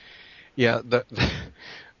 Absolutely. Yeah,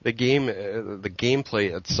 the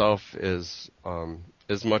gameplay itself is,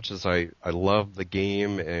 as much as I love the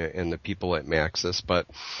game and the people at Maxis, but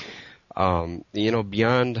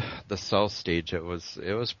beyond the cell stage, it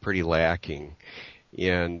was pretty lacking,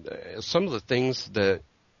 and some of the things that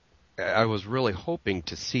I was really hoping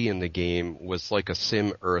to see in the game was like a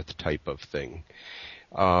Sim Earth type of thing.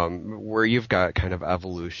 Where you've got kind of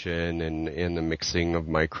evolution and the mixing of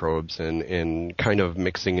microbes and kind of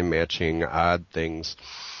mixing and matching odd things.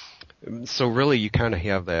 So really you kind of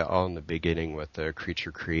have that all in the beginning with the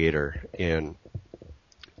creature creator. And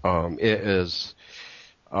it is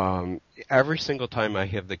every single time I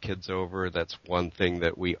have the kids over, that's one thing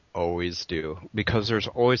that we always do, because there's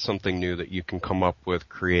always something new that you can come up with,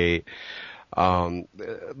 create.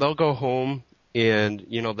 They'll go home, and,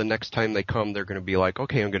 the next time they come, they're going to be like,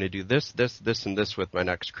 okay, I'm going to do this, and this with my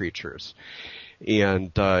next creatures.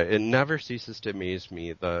 And it never ceases to amaze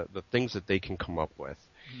me, the things that they can come up with.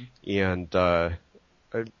 And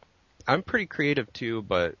I'm pretty creative, too,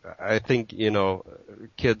 but I think,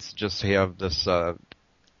 kids just have this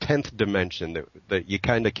 10th dimension that you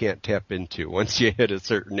kind of can't tap into once you hit a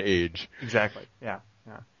certain age. Exactly, yeah.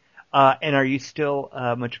 And are you still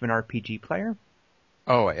much of an RPG player?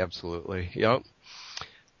 Oh, absolutely. Yep.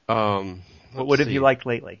 What have you liked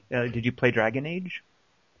lately? Did you play Dragon Age?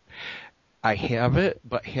 I have it,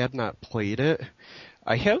 but had not played it.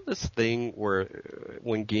 I have this thing where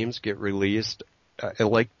when games get released, I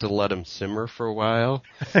like to let them simmer for a while.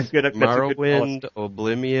 Morrowind,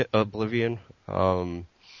 Oblivion.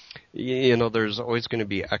 There's always going to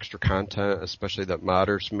be extra content, especially that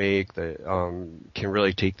modders make, that can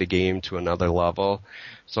really take the game to another level.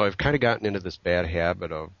 So I've kind of gotten into this bad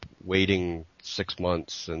habit of waiting 6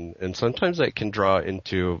 months, and sometimes that can draw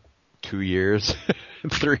into 2 years,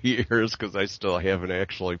 3 years, because I still haven't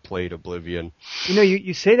actually played Oblivion.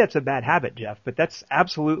 You say that's a bad habit, Jeff, but that's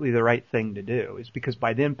absolutely the right thing to do, is because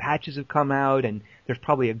by then patches have come out, and there's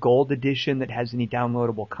probably a gold edition that has any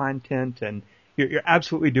downloadable content, and you're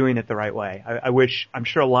absolutely doing it the right way. I'm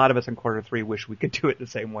sure a lot of us in quarter 3 wish we could do it the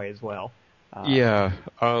same way as well. Yeah.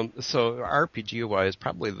 So RPG-wise,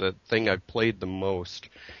 probably the thing I've played the most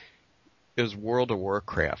is World of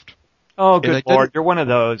Warcraft. Oh, good Lord, you're one of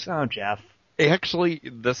those. Oh, Jeff. Actually,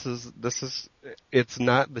 it's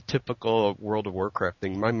not the typical World of Warcraft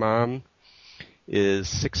thing. My mom is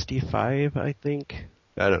 65, I think.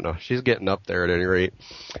 I don't know. She's getting up there at any rate.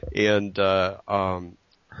 And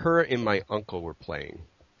her and my uncle were playing.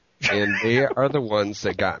 And they are the ones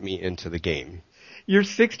that got me into the game. Your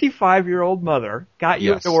 65-year-old mother got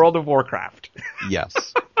you Yes. into World of Warcraft. Yes.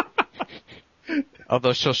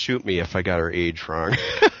 Although she'll shoot me if I got her age wrong.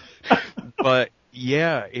 But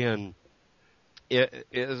yeah, and it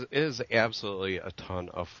is absolutely a ton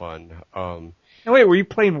of fun. Now wait, were you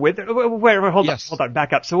playing with her? Wait, hold Yes. on,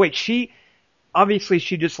 back up. So wait, she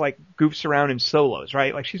just like goofs around in solos,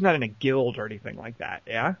 right? Like she's not in a guild or anything like that,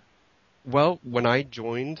 yeah? Well, when I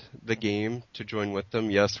joined the game to join with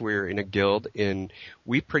them, yes, we were in a guild, and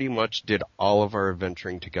we pretty much did all of our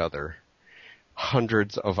adventuring together.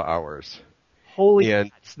 Hundreds of hours. Holy,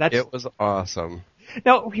 And that's it was awesome.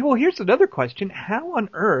 Now, well, here's another question. How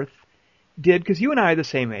on earth because you and I are the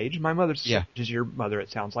same age, my mother's the same age as your mother,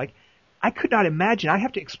 it sounds like. I could not imagine. I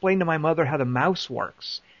have to explain to my mother how the mouse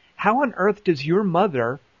works. How on earth does your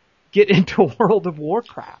mother get into World of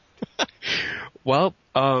Warcraft? Well,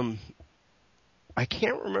 I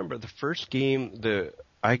can't remember the first game that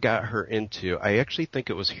I got her into. I actually think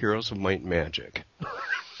it was Heroes of Might and Magic.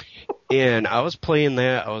 And I was playing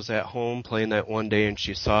that. I was at home playing that one day, and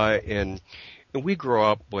she saw it. And we grew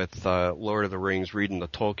up with Lord of the Rings, reading the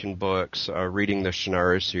Tolkien books, reading the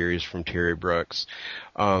Shannara series from Terry Brooks.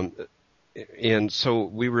 And so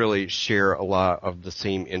we really share a lot of the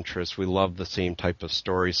same interests. We love the same type of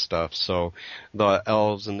story stuff. So the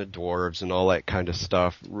elves and the dwarves and all that kind of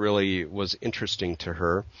stuff really was interesting to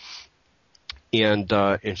her. And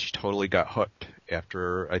she totally got hooked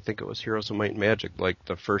after, I think it was Heroes of Might and Magic, like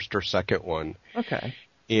the first or second one. Okay.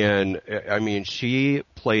 And, I mean, she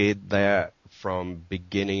played that from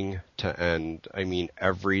beginning to end. I mean,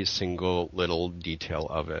 every single little detail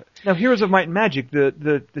of it. Now, Heroes of Might and Magic,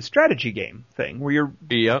 the strategy game thing, where you're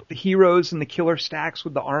the heroes and the killer stacks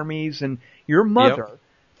with the armies, and your mother,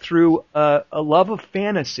 through a love of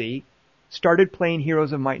fantasy, started playing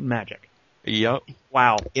Heroes of Might and Magic. Yep.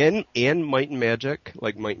 Wow. And Might and Magic,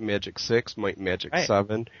 like Might and Magic 6, Might and Magic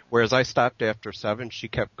 7. Whereas I stopped after 7, she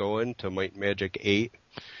kept going to Might and Magic 8.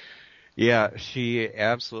 Yeah, she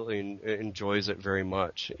absolutely enjoys it very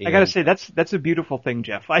much. I gotta say, that's a beautiful thing,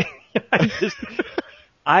 Jeff.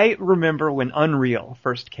 I remember when Unreal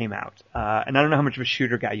first came out, and I don't know how much of a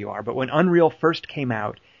shooter guy you are, but when Unreal first came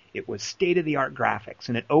out, it was state-of-the-art graphics,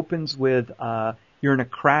 and it opens with, you're in a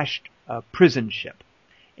crashed prison ship.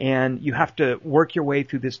 And you have to work your way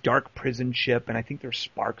through this dark prison ship, and I think there's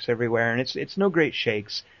sparks everywhere, and it's no great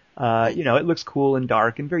shakes. It looks cool and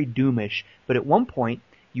dark and very doomish, but at one point,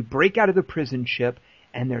 you break out of the prison ship,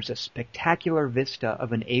 and there's a spectacular vista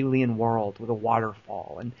of an alien world with a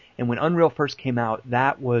waterfall. And when Unreal first came out,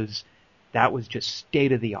 that was just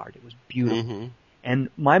state of the art. It was beautiful. Mm-hmm. And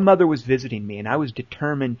my mother was visiting me, and I was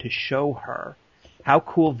determined to show her how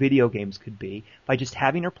cool video games could be by just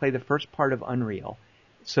having her play the first part of Unreal,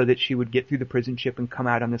 so that she would get through the prison ship and come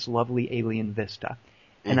out on this lovely alien vista.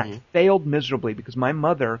 And I failed miserably because my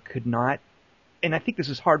mother could not, and I think this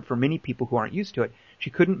is hard for many people who aren't used to it,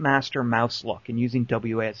 she couldn't master mouse look and using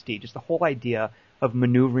WASD, just the whole idea of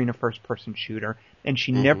maneuvering a first-person shooter, and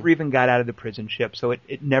she never even got out of the prison ship, so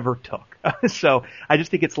it never took. So I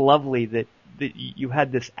just think it's lovely that you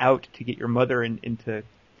had this out to get your mother into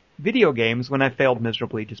video games when I failed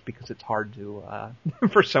miserably just because it's hard to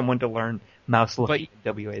for someone to learn mouse look and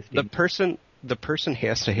WASD. The person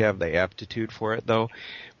has to have the aptitude for it, though.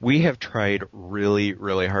 We have tried really,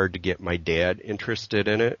 really hard to get my dad interested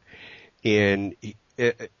in it, and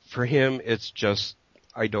for him, it's just,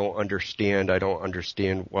 I don't understand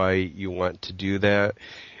why you want to do that.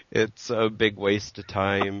 It's a big waste of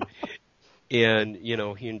time, and,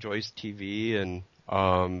 he enjoys TV and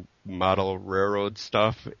model railroad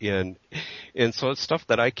stuff, and so it's stuff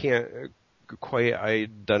that I can't quite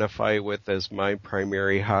identify with as my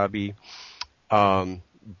primary hobby.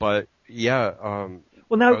 But yeah,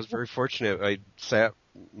 well, now I was very fortunate. I sat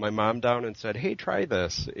my mom down and said, "Hey, try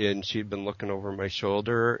this," and she'd been looking over my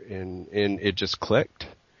shoulder, and it just clicked.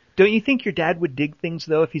 Don't you think your dad would dig things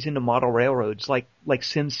though if he's into model railroads, like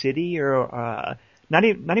Sin City or not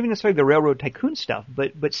even necessarily the railroad tycoon stuff,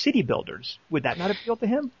 but city builders? Would that not appeal to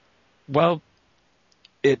him? Well,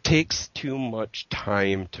 it takes too much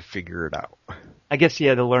time to figure it out. I guess,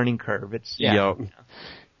 the learning curve. Yep.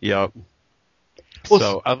 Well,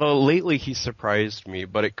 so, although lately he surprised me,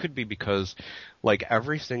 but it could be because, like,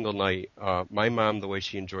 every single night, my mom, the way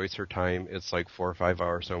she enjoys her time, it's like 4 or 5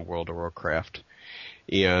 hours on World of Warcraft.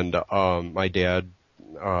 And my dad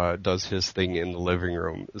does his thing in the living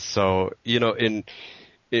room. So, and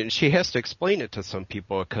she has to explain it to some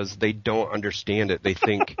people because they don't understand it. They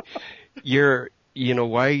think you're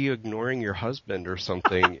why are you ignoring your husband or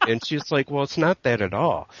something? And she's like, well, it's not that at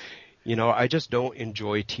all. I just don't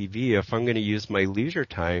enjoy TV. If I'm going to use my leisure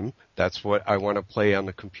time, that's what I want to play on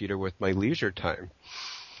the computer with my leisure time.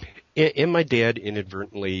 And my dad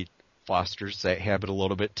inadvertently fosters that habit a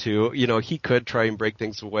little bit too. He could try and break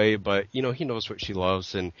things away, but he knows what she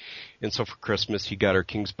loves, and so for Christmas he got her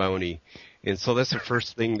King's Bounty, and so that's the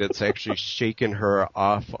first thing that's actually shaken her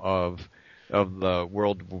off of the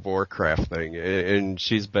World of Warcraft thing, and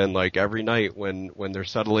she's been like every night when they're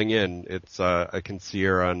settling in, it's I can see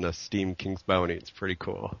her on the Steam King's Bounty. It's pretty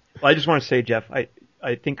cool. Well, I just want to say, Jeff,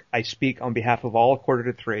 I think I speak on behalf of all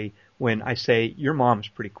Quarter to Three when I say your mom's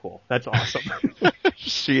pretty cool. That's awesome.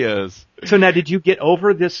 She is. So now, did you get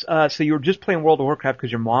over this? So you were just playing World of Warcraft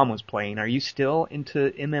because your mom was playing. Are you still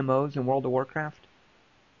into MMOs in World of Warcraft?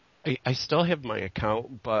 I still have my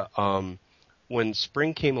account, but when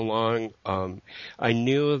spring came along, I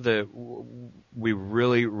knew that we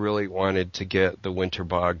really, really wanted to get the Winter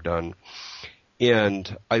Bog done.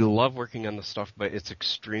 And I love working on the stuff, but it's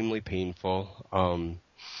extremely painful.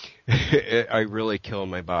 I really kill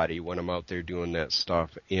my body when I'm out there doing that stuff.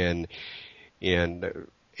 And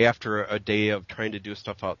after a day of trying to do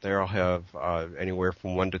stuff out there, I'll have anywhere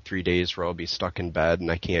from 1 to 3 days where I'll be stuck in bed and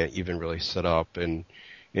I can't even really sit up and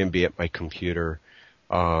be at my computer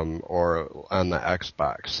or on the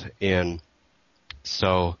Xbox. And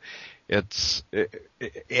so at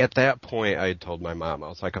that point I had told my mom, I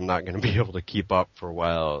was like, I'm not going to be able to keep up for a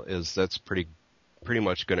while. That's pretty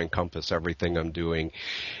much going to encompass everything I'm doing.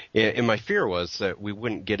 And my fear was that we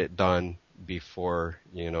wouldn't get it done before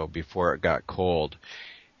it got cold.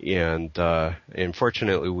 And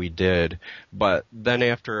fortunately we did. But then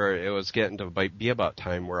after it was getting to be about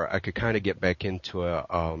time where I could kind of get back into it,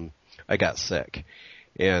 I got sick.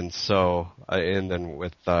 And so, and then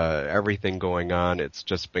with everything going on, it's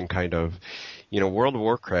just been kind of, World of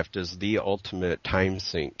Warcraft is the ultimate time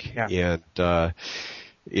sink. Yeah.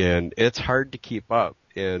 And it's hard to keep up.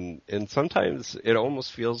 And sometimes it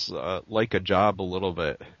almost feels like a job a little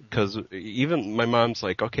bit. Because even my mom's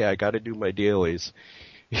like, okay, I got to do my dailies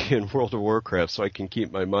in World of Warcraft so I can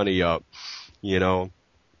keep my money up.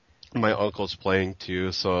 My uncle's playing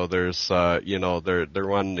too, so there's they're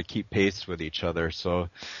wanting to keep pace with each other. So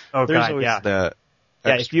there's always that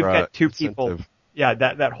extra if you've got two incentive. people,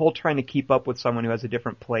 that whole trying to keep up with someone who has a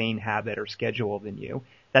different playing habit or schedule than you.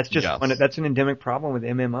 That's just that's an endemic problem with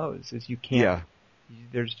MMOs. Is you can't. Yeah.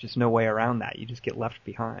 There's just no way around that. You just get left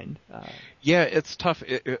behind. Yeah, it's tough.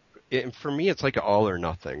 For me, it's like an all or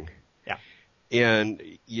nothing. Yeah. And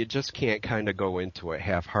you just can't kind of go into it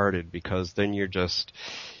half-hearted because then you're just.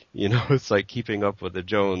 It's like keeping up with the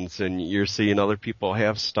Jones, and you're seeing other people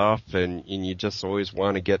have stuff, and you just always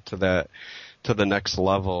want to get to the next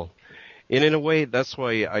level. And in a way, that's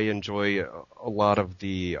why I enjoy a lot of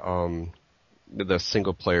the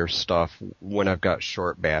single player stuff when I've got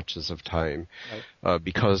short batches of time,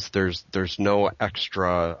 because there's no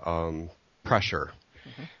extra pressure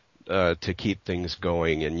to keep things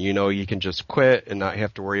going, and you can just quit and not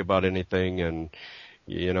have to worry about anything. And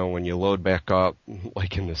when you load back up,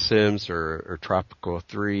 like in The Sims or Tropico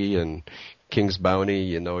 3 and King's Bounty,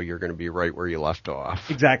 you're going to be right where you left off.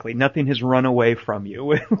 Exactly. Nothing has run away from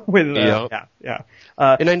you. Yeah.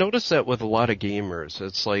 And I notice that with a lot of gamers.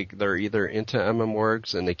 It's like they're either into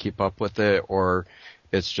MMORGs and they keep up with it, or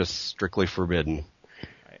it's just strictly forbidden.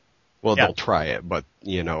 Right. Well, they'll try it, but,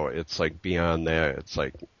 it's like beyond that, it's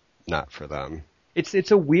like not for them.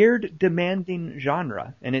 It's a weird, demanding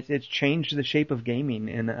genre, and it's changed the shape of gaming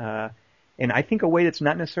in I think a way that's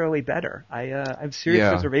not necessarily better. I have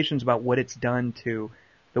serious reservations about what it's done to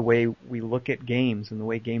the way we look at games and the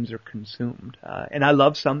way games are consumed. And I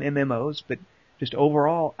love some MMOs, but just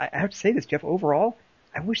overall, I have to say this, Jeff. Overall,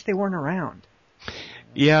 I wish they weren't around.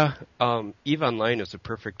 Yeah, EVE Online is a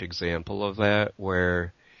perfect example of that,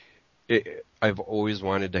 where I've always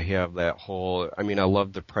wanted to have that whole. I mean, I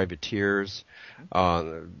love the Privateers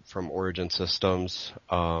from Origin Systems,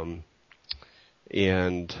 and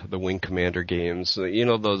the Wing Commander games.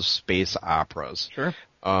 Those space operas. Sure.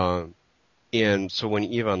 And so when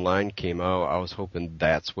EVE Online came out, I was hoping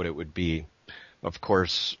that's what it would be. Of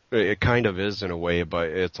course, it kind of is in a way, but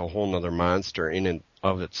it's a whole nother monster in and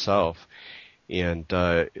of itself, and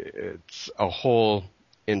it's a whole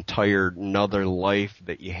entire another life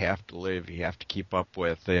that you have to live, you have to keep up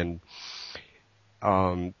with, and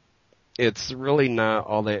it's really not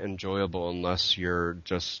all that enjoyable unless you're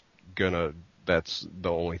just that's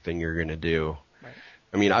the only thing you're gonna do. Right.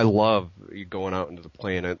 I mean, I love going out into the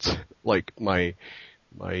planets. Like my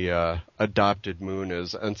adopted moon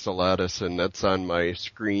is Enceladus, and that's on my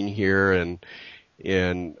screen here,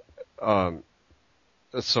 and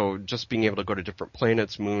so just being able to go to different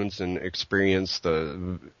planets, moons, and experience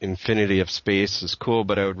the infinity of space is cool,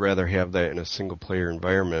 but I would rather have that in a single-player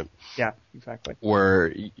environment. Yeah, exactly.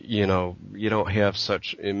 Where, you know, you don't have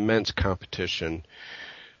such immense competition.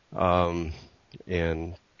 And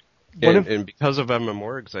because of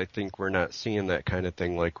MMORGs, I think we're not seeing that kind of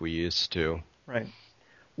thing like we used to. Right.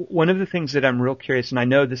 One of the things that I'm real curious, and I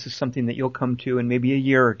know this is something that you'll come to in maybe a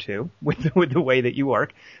year or two with the way that you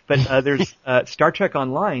work, but there's Star Trek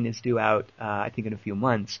Online is due out, I think, in a few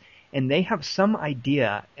months, and they have some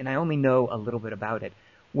idea, and I only know a little bit about it,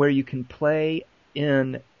 where you can play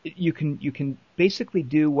you can basically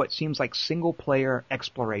do what seems like single player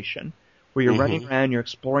exploration, where you're running around, you're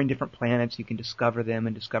exploring different planets, you can discover them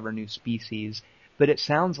and discover new species, but it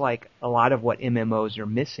sounds like a lot of what MMOs are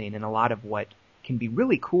missing and a lot of what can be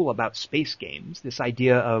really cool about space games. This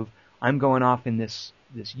idea of I'm going off in this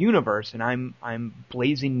universe and I'm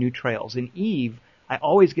blazing new trails. In EVE, I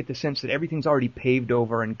always get the sense that everything's already paved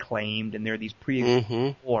over and claimed, and there are these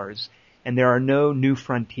pre-existing wars, and there are no new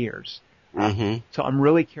frontiers. So I'm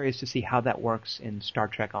really curious to see how that works in Star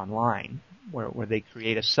Trek Online, where they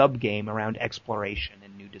create a sub-game around exploration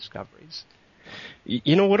and new discoveries.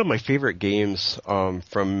 You know, one of my favorite games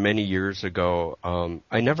from many years ago,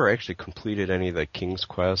 I never actually completed any of the King's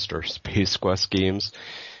Quest or Space Quest games,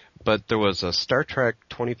 but there was a Star Trek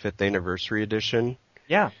 25th Anniversary Edition.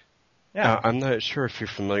 Yeah. I'm not sure if you're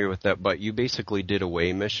familiar with that, but you basically did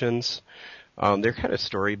away missions. They're kind of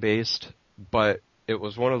story-based, but it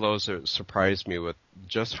was one of those that surprised me with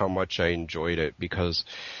just how much I enjoyed it, because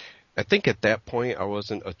I think at that point I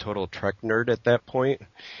wasn't a total Trek nerd at that point,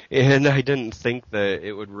 and I didn't think that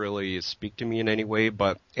it would really speak to me in any way,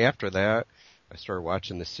 but after that I started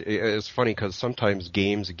watching this. It's funny because sometimes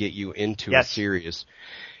games get you into a series,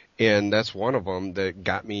 and that's one of them that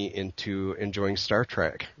got me into enjoying Star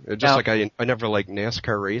Trek. Just like I never liked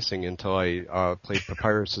NASCAR racing until I played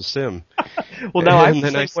Papyrus' Sim. Well, now and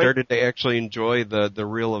then I started to actually enjoy the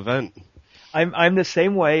real event. I'm the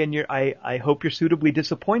same way, and I hope you're suitably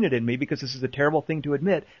disappointed in me, because this is a terrible thing to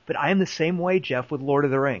admit, but I am the same way, Jeff, with Lord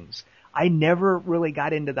of the Rings. I never really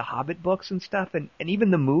got into the Hobbit books and stuff, and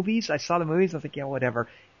even the movies. I saw the movies, I was like, yeah, whatever.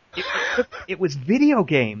 It was video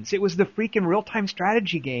games. It was the freaking real-time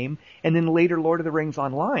strategy game, and then later Lord of the Rings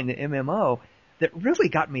Online, the MMO, that really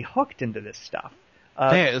got me hooked into this stuff.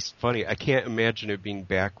 That is funny. I can't imagine it being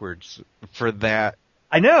backwards for that.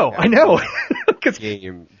 I know.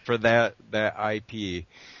 Game for that IP.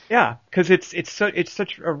 Yeah, because it's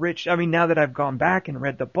such a rich. I mean, now that I've gone back and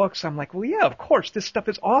read the books, I'm like, well, yeah, of course, this stuff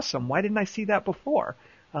is awesome. Why didn't I see that before?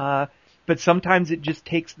 But sometimes it just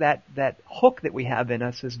takes that hook that we have in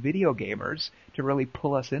us as video gamers to really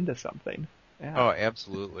pull us into something. Yeah. Oh,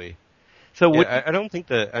 absolutely. So I don't think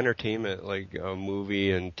the entertainment, like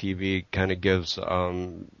movie and TV, kind of gives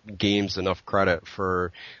games enough credit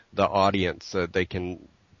for the audience that they can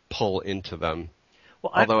pull into them.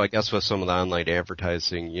 Well, although I guess with some of the online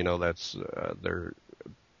advertising, you know, that's they're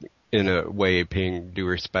in a way paying due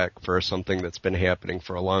respect for something that's been happening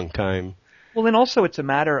for a long time. Well, and also it's a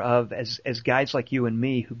matter of, as guys like you and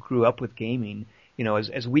me who grew up with gaming, you know,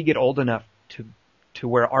 as we get old enough to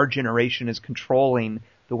where our generation is controlling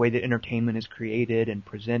the way that entertainment is created and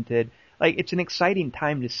presented, like, it's an exciting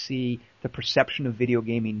time to see the perception of video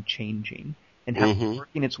gaming changing and how it's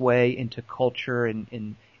working its way into culture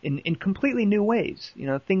and in completely new ways, you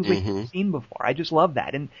know, things we haven't seen before. I just love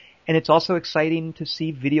that. And it's also exciting to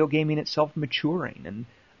see video gaming itself maturing and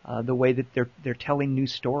the way that they're telling new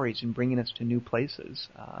stories and bringing us to new places.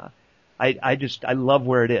 I love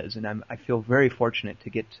where it is, and I feel very fortunate to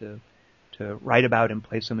get to write about and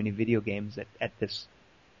play so many video games at this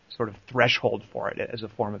sort of threshold for it as a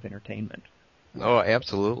form of entertainment. Oh,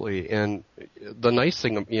 absolutely. And the nice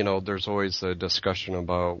thing, you know, there's always a discussion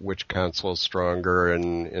about which console is stronger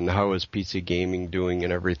and how is PC gaming doing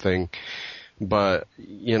and everything. But,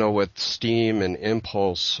 you know, with Steam and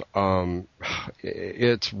Impulse,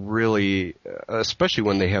 it's really, especially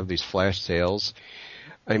when they have these flash sales,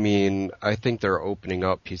 I mean, I think they're opening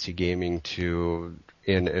up PC gaming to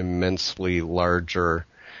an immensely larger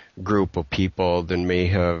group of people than may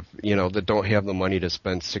have, you know, that don't have the money to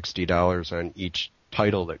spend $60 on each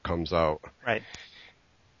title that comes out. Right.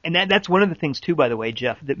 And that's one of the things, too, by the way,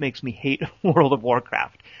 Jeff, that makes me hate World of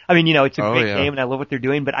Warcraft. I mean, you know, it's a great game and I love what they're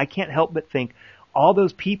doing, but I can't help but think all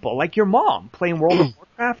those people, like your mom, playing World of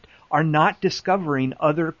Warcraft are not discovering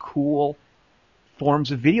other cool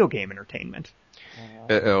forms of video game entertainment.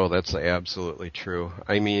 Oh, that's absolutely true.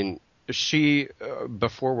 I mean, she,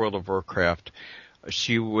 before World of Warcraft,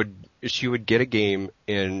 she would get a game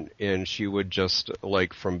and she would just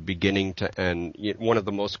like from beginning to end, one of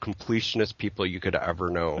the most completionist people you could ever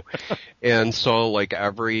know. And so like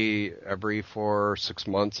every 4 or 6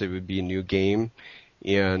 months it would be a new game,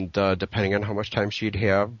 and depending on how much time she'd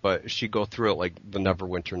have, but she'd go through it like the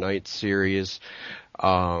Neverwinter Nights series.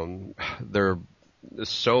 There's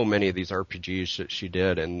so many of these RPGs that she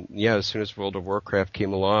did, and yeah, as soon as World of Warcraft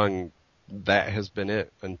came along, that has been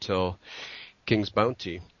it until King's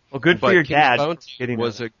Bounty. Well, good for your King's dad. Bounty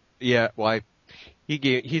was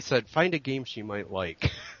he said find a game she might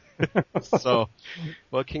like. So,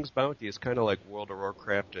 well, King's Bounty is kind of like World of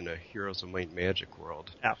Warcraft in a Heroes of Might and Magic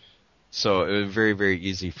world. Yeah. So it was very, very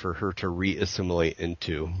easy for her to re-assimilate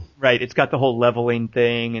into. Right. It's got the whole leveling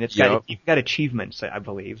thing, and you've got achievements, I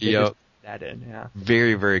believe. Yeah. That in, yeah.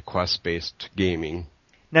 Very, very quest-based gaming.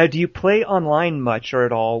 Now, do you play online much or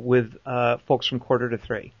at all with folks from Quarter to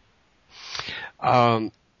Three?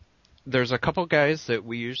 There's a couple guys that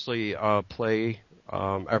we usually play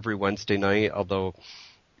every Wednesday night, although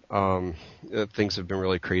things have been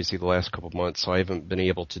really crazy the last couple of months, so I haven't been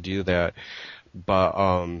able to do that.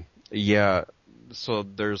 But yeah, so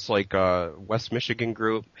there's like a West Michigan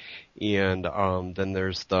group, and then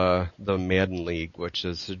there's the Madden League, which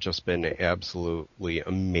has just been absolutely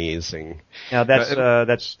amazing. Now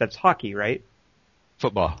that's hockey, right?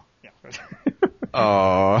 Football. Yeah.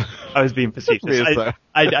 Oh, I was being facetious.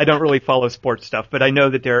 I don't really follow sports stuff, but I know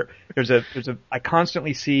that I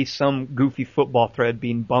constantly see some goofy football thread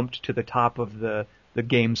being bumped to the top of the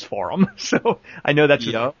games forum. So I know that's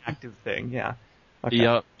an active thing. Yeah. Okay.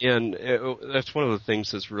 Yeah, and that's one of the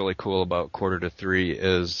things that's really cool about Quarter to Three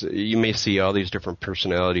is you may see all these different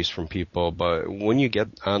personalities from people, but when you get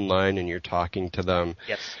online and you're talking to them,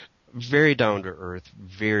 yes, very down to earth,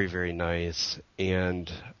 very, very nice,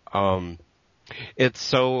 and it's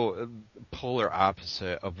so polar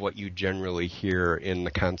opposite of what you generally hear in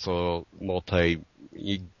the console multiplayer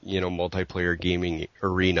gaming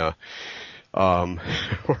arena. Where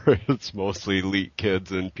it's mostly elite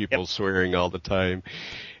kids and people swearing all the time,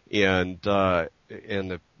 and the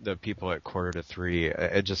people at Quarter to Three,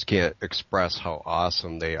 I just can't express how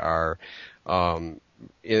awesome they are, and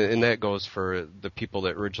that goes for the people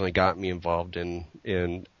that originally got me involved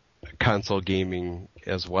in console gaming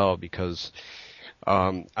as well, because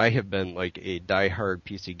I have been like a diehard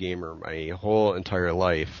PC gamer my whole entire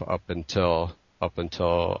life up until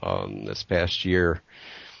this past year.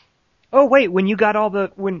 Oh wait, when you got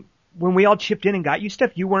when we all chipped in and got you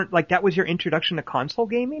stuff, you weren't like that was your introduction to console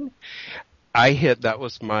gaming? That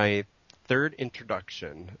was my third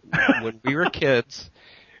introduction. When we were kids,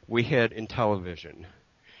 we had Intellivision.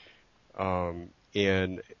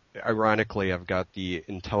 And ironically, I've got the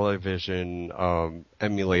Intellivision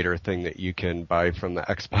emulator thing that you can buy from the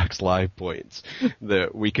Xbox Live points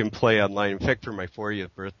that we can play online. In fact, for my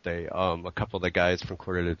 40th birthday, a couple of the guys from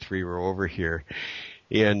Quarter to Three were over here.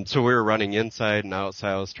 And so we were running inside and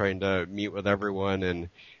outside. I was trying to meet with everyone, and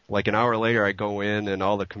like an hour later I go in and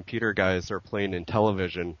all the computer guys are playing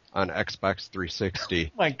Intellivision on Xbox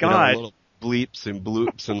 360. My God. Little bleeps and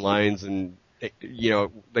bloops and lines, and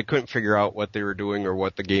they couldn't figure out what they were doing or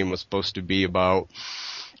what the game was supposed to be about.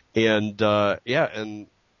 And and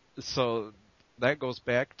so that goes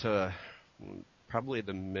back to probably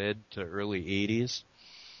the mid to early 80s.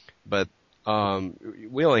 But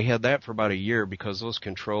we only had that for about a year because those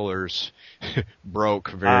controllers broke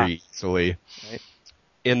very easily. Right.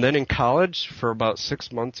 And then in college, for about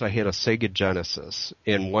 6 months, I had a Sega Genesis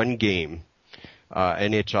in one game,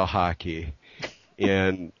 NHL hockey.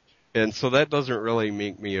 And so that doesn't really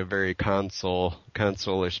make me a very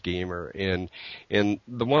console-ish gamer. And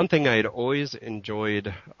the one thing I had always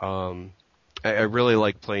enjoyed, I really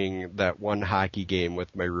liked playing that one hockey game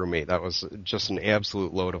with my roommate. That was just an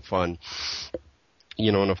absolute load of fun.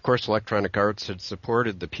 And of course Electronic Arts had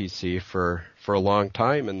supported the PC for a long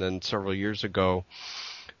time, and then several years ago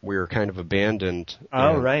we were kind of abandoned.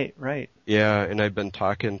 Oh, right. Yeah, and I've been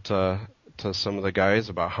talking to some of the guys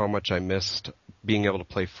about how much I missed being able to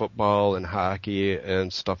play football and hockey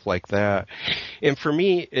and stuff like that. And for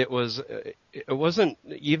me, it wasn't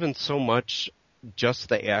even so much just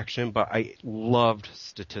the action, but I loved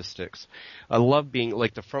statistics. I loved being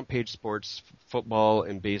like the front page sports, football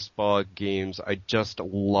and baseball games. I just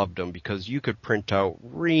loved them because you could print out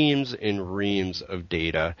reams and reams of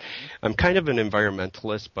data. I'm kind of an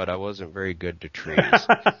environmentalist, but I wasn't very good to trees.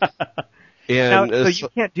 Now, so you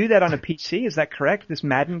can't do that on a PC, is that correct? This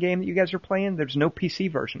Madden game that you guys are playing, there's no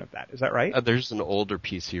PC version of that, is that right? There's an older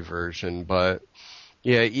PC version, but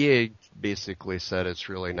yeah, EA basically said it's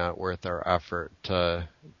really not worth our effort to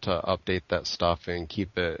update that stuff and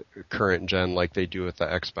keep it current gen like they do with the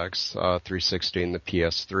Xbox 360 and the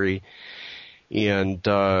PS3. And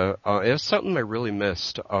it's something I really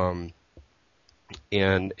missed.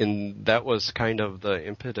 And that was kind of the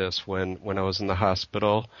impetus when I was in the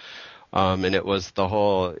hospital. And it was the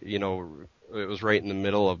whole, it was right in the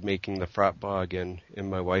middle of making the Frotbog, and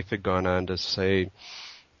my wife had gone on to say,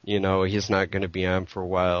 he's not going to be on for a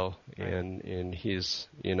while, and he's,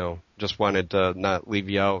 just wanted to not leave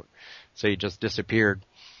you out, so he just disappeared.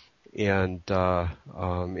 And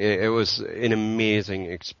it was an amazing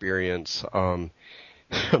experience. I'm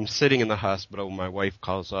sitting in the hospital, my wife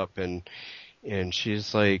calls up, and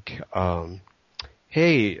she's like,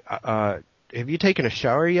 hey, have you taken a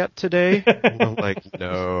shower yet today? And I'm like,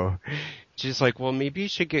 no. She's like, well, maybe you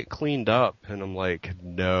should get cleaned up. And I'm like,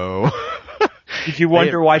 no. Did you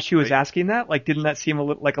wonder why she was asking that? Like, didn't that seem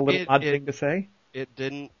like a little odd thing to say? It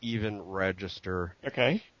didn't even register.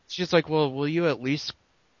 Okay. She's like, well, will you at least,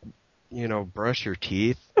 brush your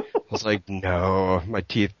teeth? I was like, no, my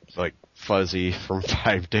teeth like fuzzy from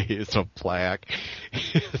 5 days of plaque.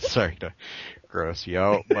 Sorry to gross you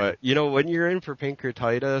out, but when you're in for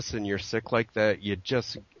pancreatitis and you're sick like that, you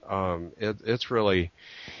just it's really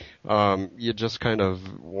you just kind of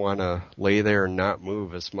want to lay there and not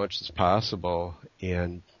move as much as possible.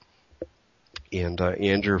 And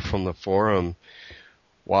Andrew from the forum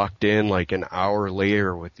walked in like an hour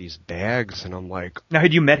later with these bags, and I'm like, now,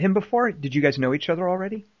 had you met him before? Did you guys know each other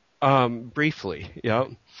already? Briefly, yeah.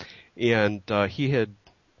 And I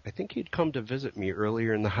think he'd come to visit me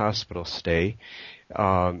earlier in the hospital stay,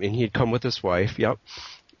 and he'd come with his wife, yep.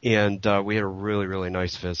 And we had a really, really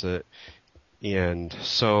nice visit. And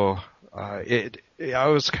so I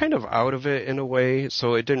was kind of out of it in a way,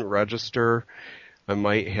 so it didn't register. I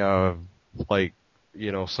might have,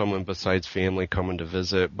 someone besides family coming to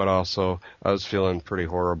visit, but also I was feeling pretty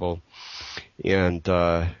horrible. And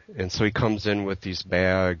so he comes in with these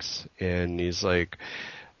bags, and he's like,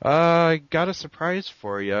 I got a surprise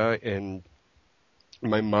for you, and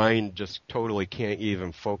my mind just totally can't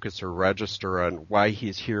even focus or register on why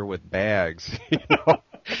he's here with bags.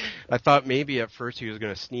 I thought maybe at first he was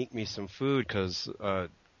going to sneak me some food because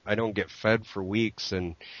I don't get fed for weeks,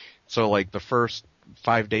 and so like the first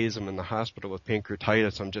 5 days I'm in the hospital with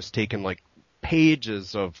pancreatitis, I'm just taking like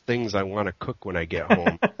pages of things I want to cook when I get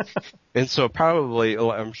home. And so probably,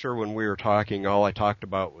 I'm sure when we were talking, all I talked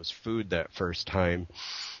about was food that first time.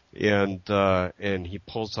 And he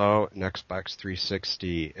pulls out an Xbox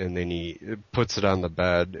 360, and then he puts it on the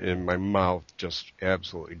bed, and my mouth just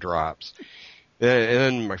absolutely drops. And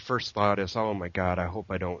then my first thought is, oh my God, I hope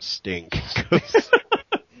I don't stink.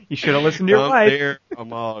 You should have listened to your wife.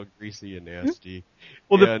 I'm all greasy and nasty.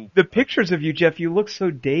 Well, the pictures of you, Jeff, you look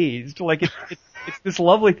so dazed. Like it's this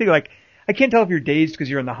lovely thing. Like, I can't tell if you're dazed because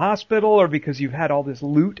you're in the hospital or because you've had all this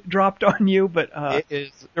loot dropped on you, but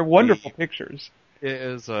they're wonderful pictures. It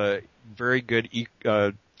is a very good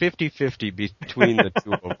 50-50 between the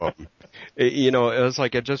two of them. It was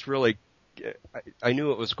like it just really, I knew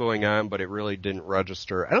what was going on, but it really didn't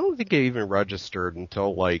register. I don't think it even registered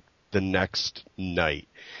until like the next night,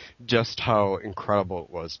 just how incredible it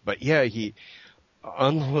was. But yeah, he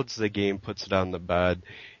unloads the game, puts it on the bed,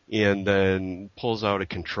 and then pulls out a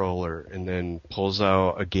controller, and then pulls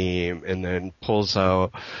out a game, and then pulls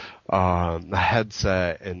out a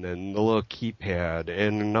headset, and then the little keypad,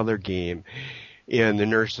 and another game. And the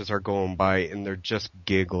nurses are going by, and they're just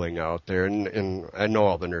giggling out there. And I know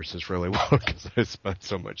all the nurses really well because I spent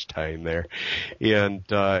so much time there. And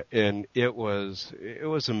it was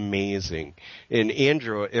amazing. And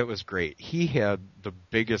Andrew, it was great. He had the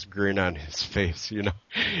biggest grin on his face,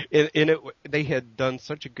 And they had done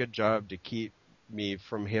such a good job to keep me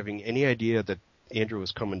from having any idea that Andrew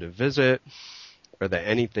was coming to visit or that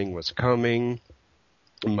anything was coming.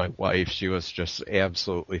 My wife, she was just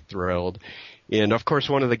absolutely thrilled. And of course,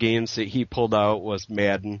 one of the games that he pulled out was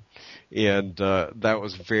Madden. And that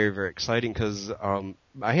was very, very exciting because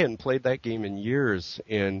I hadn't played that game in years.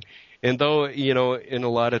 And though, in a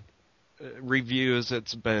lot of reviews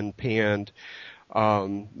it's been panned,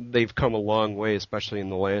 they've come a long way, especially in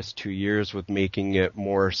the last 2 years with making it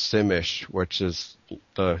more simish, which is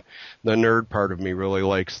the nerd part of me really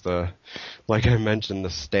likes like I mentioned, the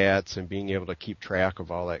stats and being able to keep track of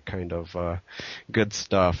all that kind of good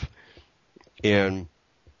stuff. And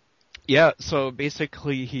yeah, so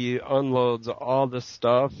basically he unloads all this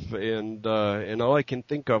stuff, and all I can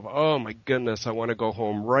think of, oh my goodness, I want to go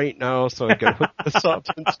home right now so I can hook this up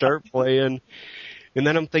and start playing. And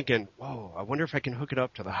then I'm thinking, whoa, I wonder if I can hook it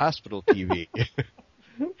up to the hospital TV.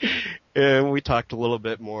 And we talked a little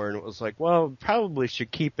bit more, and it was like, well, probably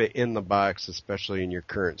should keep it in the box, especially in your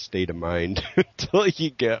current state of mind, until you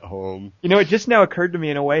get home. You know, it just now occurred to me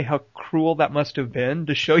in a way how cruel that must have been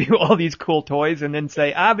to show you all these cool toys and then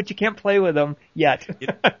say, but you can't play with them yet.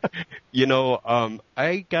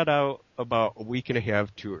 I got out about a week and a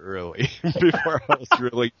half too early before I was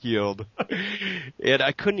really healed. And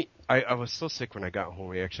I was so sick when I got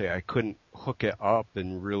home, actually, I couldn't hook it up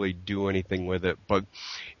and really do anything with it, but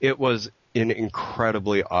it was an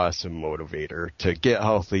incredibly awesome motivator to get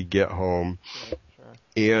healthy, get home,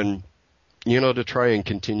 and, to try and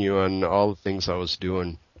continue on all the things I was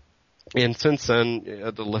doing. And since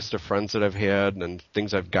then, the list of friends that I've had and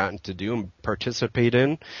things I've gotten to do and participate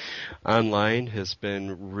in online has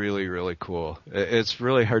been really, really cool. It's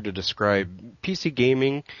really hard to describe. PC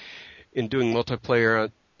gaming and doing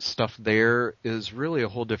multiplayer stuff there is really a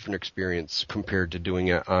whole different experience compared to doing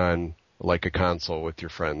it on like a console with your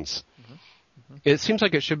friends. Mm-hmm. Mm-hmm. It seems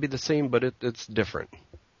like it should be the same, but it's different.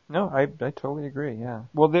 No, I totally agree, yeah.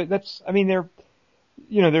 Well, there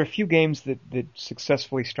are a few games that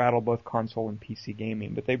successfully straddle both console and PC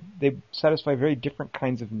gaming, but they satisfy very different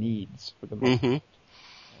kinds of needs for the most part.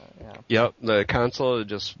 Yep, the console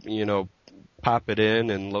just, pop it in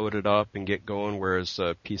and load it up and get going, whereas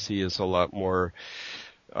PC is a lot more,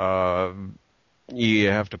 you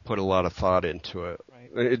have to put a lot of thought into it.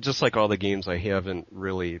 Right. Just like all the games I haven't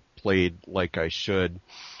really played like I should.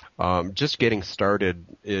 Just getting started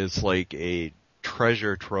is like a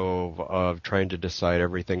treasure trove of trying to decide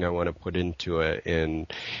everything I want to put into it, and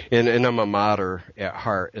I'm a modder at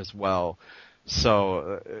heart as well,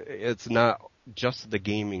 so it's not just the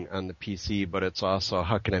gaming on the PC, but it's also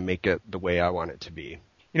how can I make it the way I want it to be.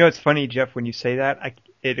 It's funny, Jeff, when you say that,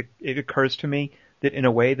 it occurs to me that in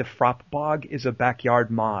a way the Frop Bog is a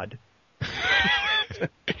backyard mod.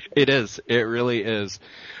 It is. It really is.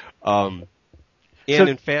 And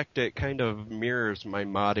in fact, it kind of mirrors my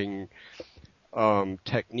modding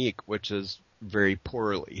technique, which is very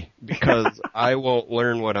poorly, because I won't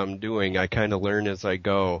learn what I'm doing. I kind of learn as I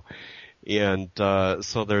go. And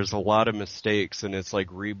so there's a lot of mistakes, and it's like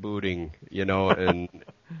rebooting, and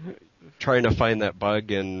trying to find that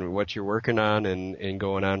bug and what you're working on and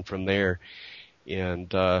going on from there. And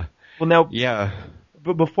But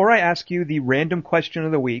before I ask you the random question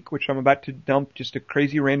of the week, which I'm about to dump just a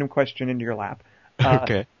crazy random question into your lap,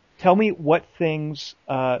 okay. Tell me what things,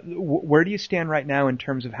 where do you stand right now in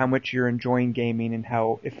terms of how much you're enjoying gaming and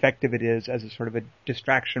how effective it is as a sort of a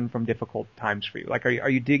distraction from difficult times for you? Like, are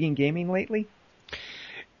you digging gaming lately?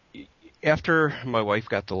 After my wife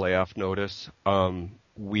got the layoff notice,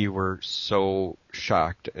 we were so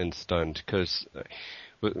shocked and stunned because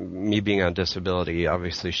me being on disability,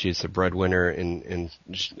 obviously she's the breadwinner and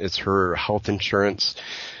it's her health insurance.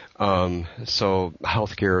 So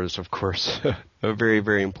healthcare is, of course, a very,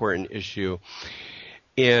 very important issue.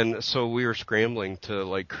 And so we were scrambling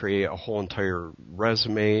to create a whole entire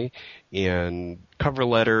resume and cover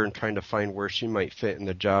letter and trying to find where she might fit in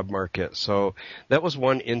the job market. So that was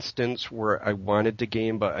one instance where I wanted to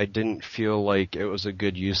game, but I didn't feel like it was a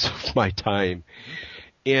good use of my time.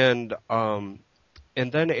 And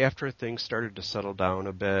then after things started to settle down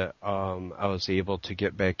a bit, I was able to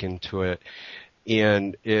get back into it.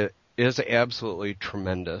 And it is absolutely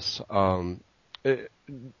tremendous.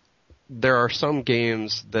 There are some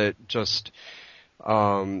games that just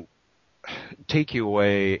take you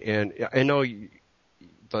away, and I know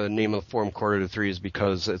the name of the forum Quarter to Three is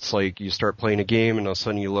because it's like you start playing a game and all of a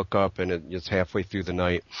sudden you look up and it's halfway through the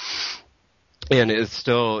night. And it's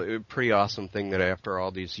still a pretty awesome thing that after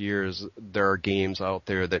all these years, there are games out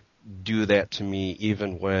there that do that to me,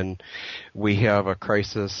 even when we have a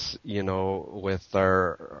crisis, with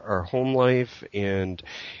our home life, and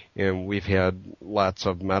we've had lots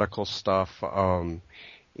of medical stuff,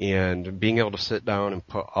 and being able to sit down and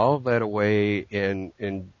put all of that away and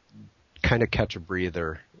kind of catch a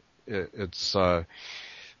breather. It's I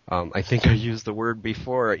think I used the word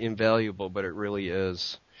before, invaluable, but it really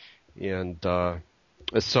is. And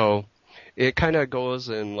so it kind of goes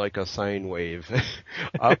in like a sine wave,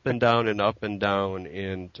 up and down and up and down.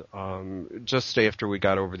 And just after we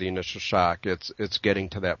got over the initial shock, it's getting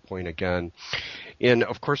to that point again. And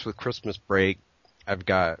of course, with Christmas break, I've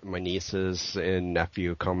got my nieces and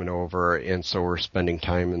nephew coming over, and so we're spending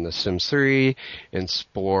time in The Sims 3 and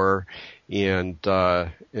Spore, and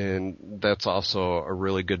that's also a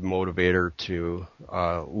really good motivator to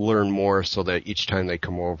learn more, so that each time they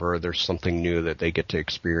come over, there's something new that they get to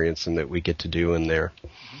experience and that we get to do in there.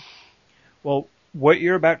 Well, what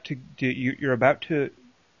you're about to do, you're about to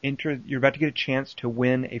you're about to get a chance to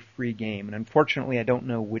win a free game, and unfortunately, I don't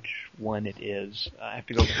know which one it is. I have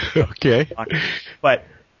to go. Okay. But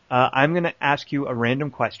I'm going to ask you a random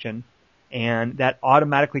question, and that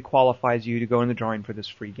automatically qualifies you to go in the drawing for this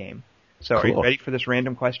free game. So, Are you ready for this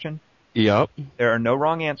random question? Yep. There are no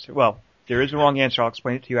wrong answers. Well, there is a wrong answer. I'll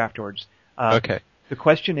explain it to you afterwards. Okay. The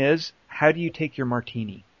question is, how do you take your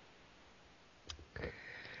martini?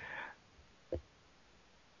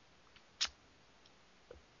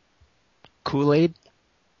 Kool-Aid?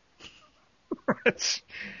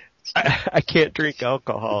 I can't drink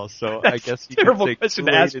alcohol, so I guess you terrible could say question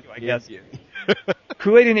to Kool-Aid ask you, I guess. Ambien.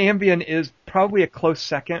 Kool-Aid and Ambien is probably a close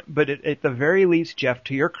second, but at the very least, Jeff,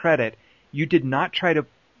 to your credit, you did not try to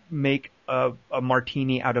make a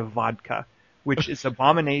martini out of vodka, which is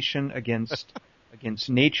abomination against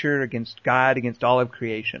nature, against God, against all of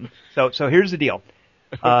creation. So here's the deal.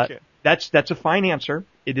 Okay. That's a fine answer.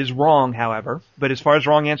 It is wrong, however, but as far as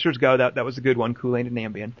wrong answers go, that was a good one, Kool-Aid and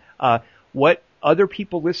Ambien. What other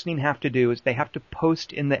people listening have to do is they have to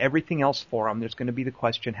post in the Everything Else forum. There's going to be the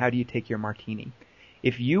question, how do you take your martini?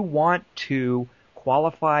 If you want to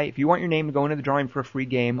qualify, if you want your name to go into the drawing for a free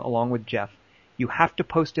game along with Jeff, you have to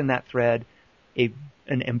post in that thread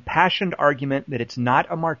an impassioned argument that it's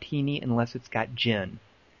not a martini unless it's got gin.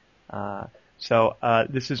 So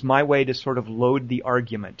this is my way to sort of load the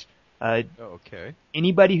argument. Okay.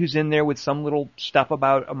 Anybody who's in there with some little stuff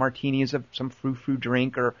about a martini is some frou-frou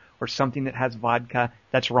drink or something that has vodka,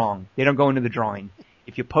 that's wrong. They don't go into the drawing.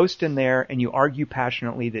 If you post in there and you argue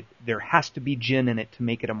passionately that there has to be gin in it to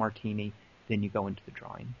make it a martini, then you go into the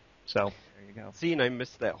drawing. So there you go. See, and I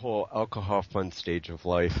missed that whole alcohol fun stage of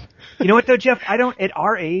life. You know what though, Jeff? At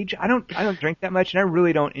our age, I don't drink that much, and I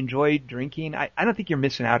really don't enjoy drinking. I don't think you're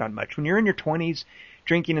missing out on much. When you're in your 20s,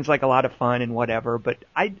 drinking is like a lot of fun and whatever, but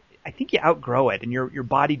I think you outgrow it, and your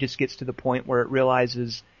body just gets to the point where it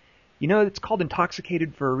realizes, it's called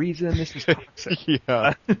intoxicated for a reason. This is toxic.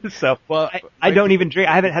 Yeah. So, well, I don't even drink.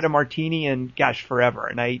 I haven't had a martini in,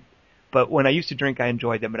 forever. But when I used to drink, I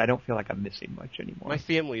enjoyed them, but I don't feel like I'm missing much anymore. My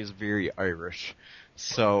family is very Irish.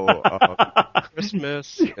 So,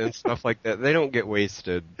 Christmas and stuff like that, they don't get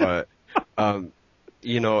wasted, but,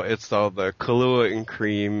 it's all the Kahlua and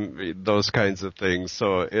cream, those kinds of things.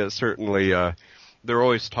 So it certainly, they're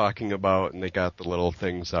always talking about, and they got the little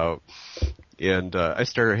things out. And I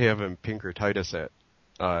started having pancreatitis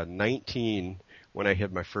at 19 when I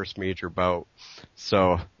had my first major bout.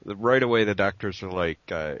 So right away the doctors are like,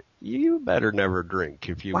 you better never drink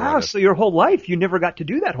if you want to. Wow, so your whole life you never got to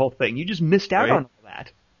do that whole thing. You just missed out on all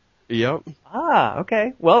that. Yep. Ah,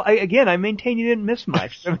 okay. Well, I maintain you didn't miss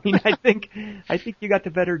much. I mean, I think you got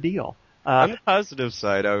the better deal. On the positive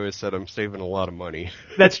side, I always said I'm saving a lot of money.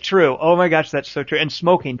 That's true. Oh my gosh, that's so true. And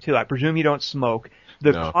smoking too. I presume you don't smoke.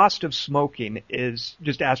 The cost of smoking is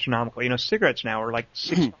just astronomical. Cigarettes now are like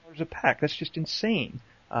 $6 a pack. That's just insane.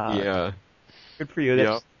 Yeah. Good for you.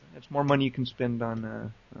 That's more money you can spend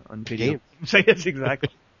on video games. Yes, exactly.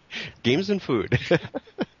 Games and food.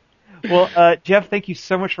 Well, Jeff, thank you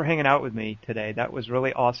so much for hanging out with me today. That was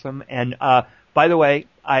really awesome. And by the way,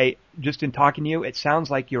 just in talking to you, it sounds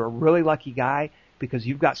like you're a really lucky guy because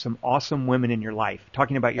you've got some awesome women in your life.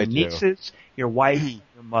 Talking about your nieces, your wife,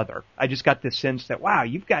 your mother. I just got this sense that wow,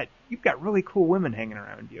 you've got really cool women hanging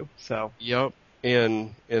around you. So. Yep,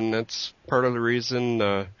 and that's part of the reason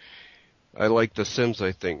I like The Sims.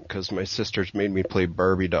 I think because my sisters made me play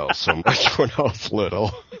Barbie dolls so much when I was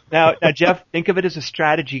little. Now, Jeff, think of it as a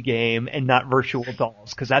strategy game and not virtual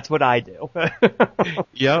dolls, because that's what I do.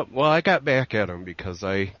 Yeah, well, I got back at them because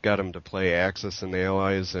I got them to play Axis and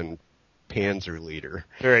Allies and Panzer Leader.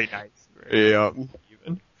 Very nice. Yeah.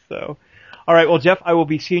 So, all right, well, Jeff, I will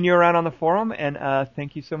be seeing you around on the forum, and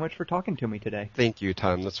thank you so much for talking to me today. Thank you,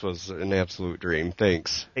 Tom. This was an absolute dream.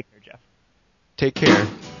 Thanks. Take care, Jeff. Take care.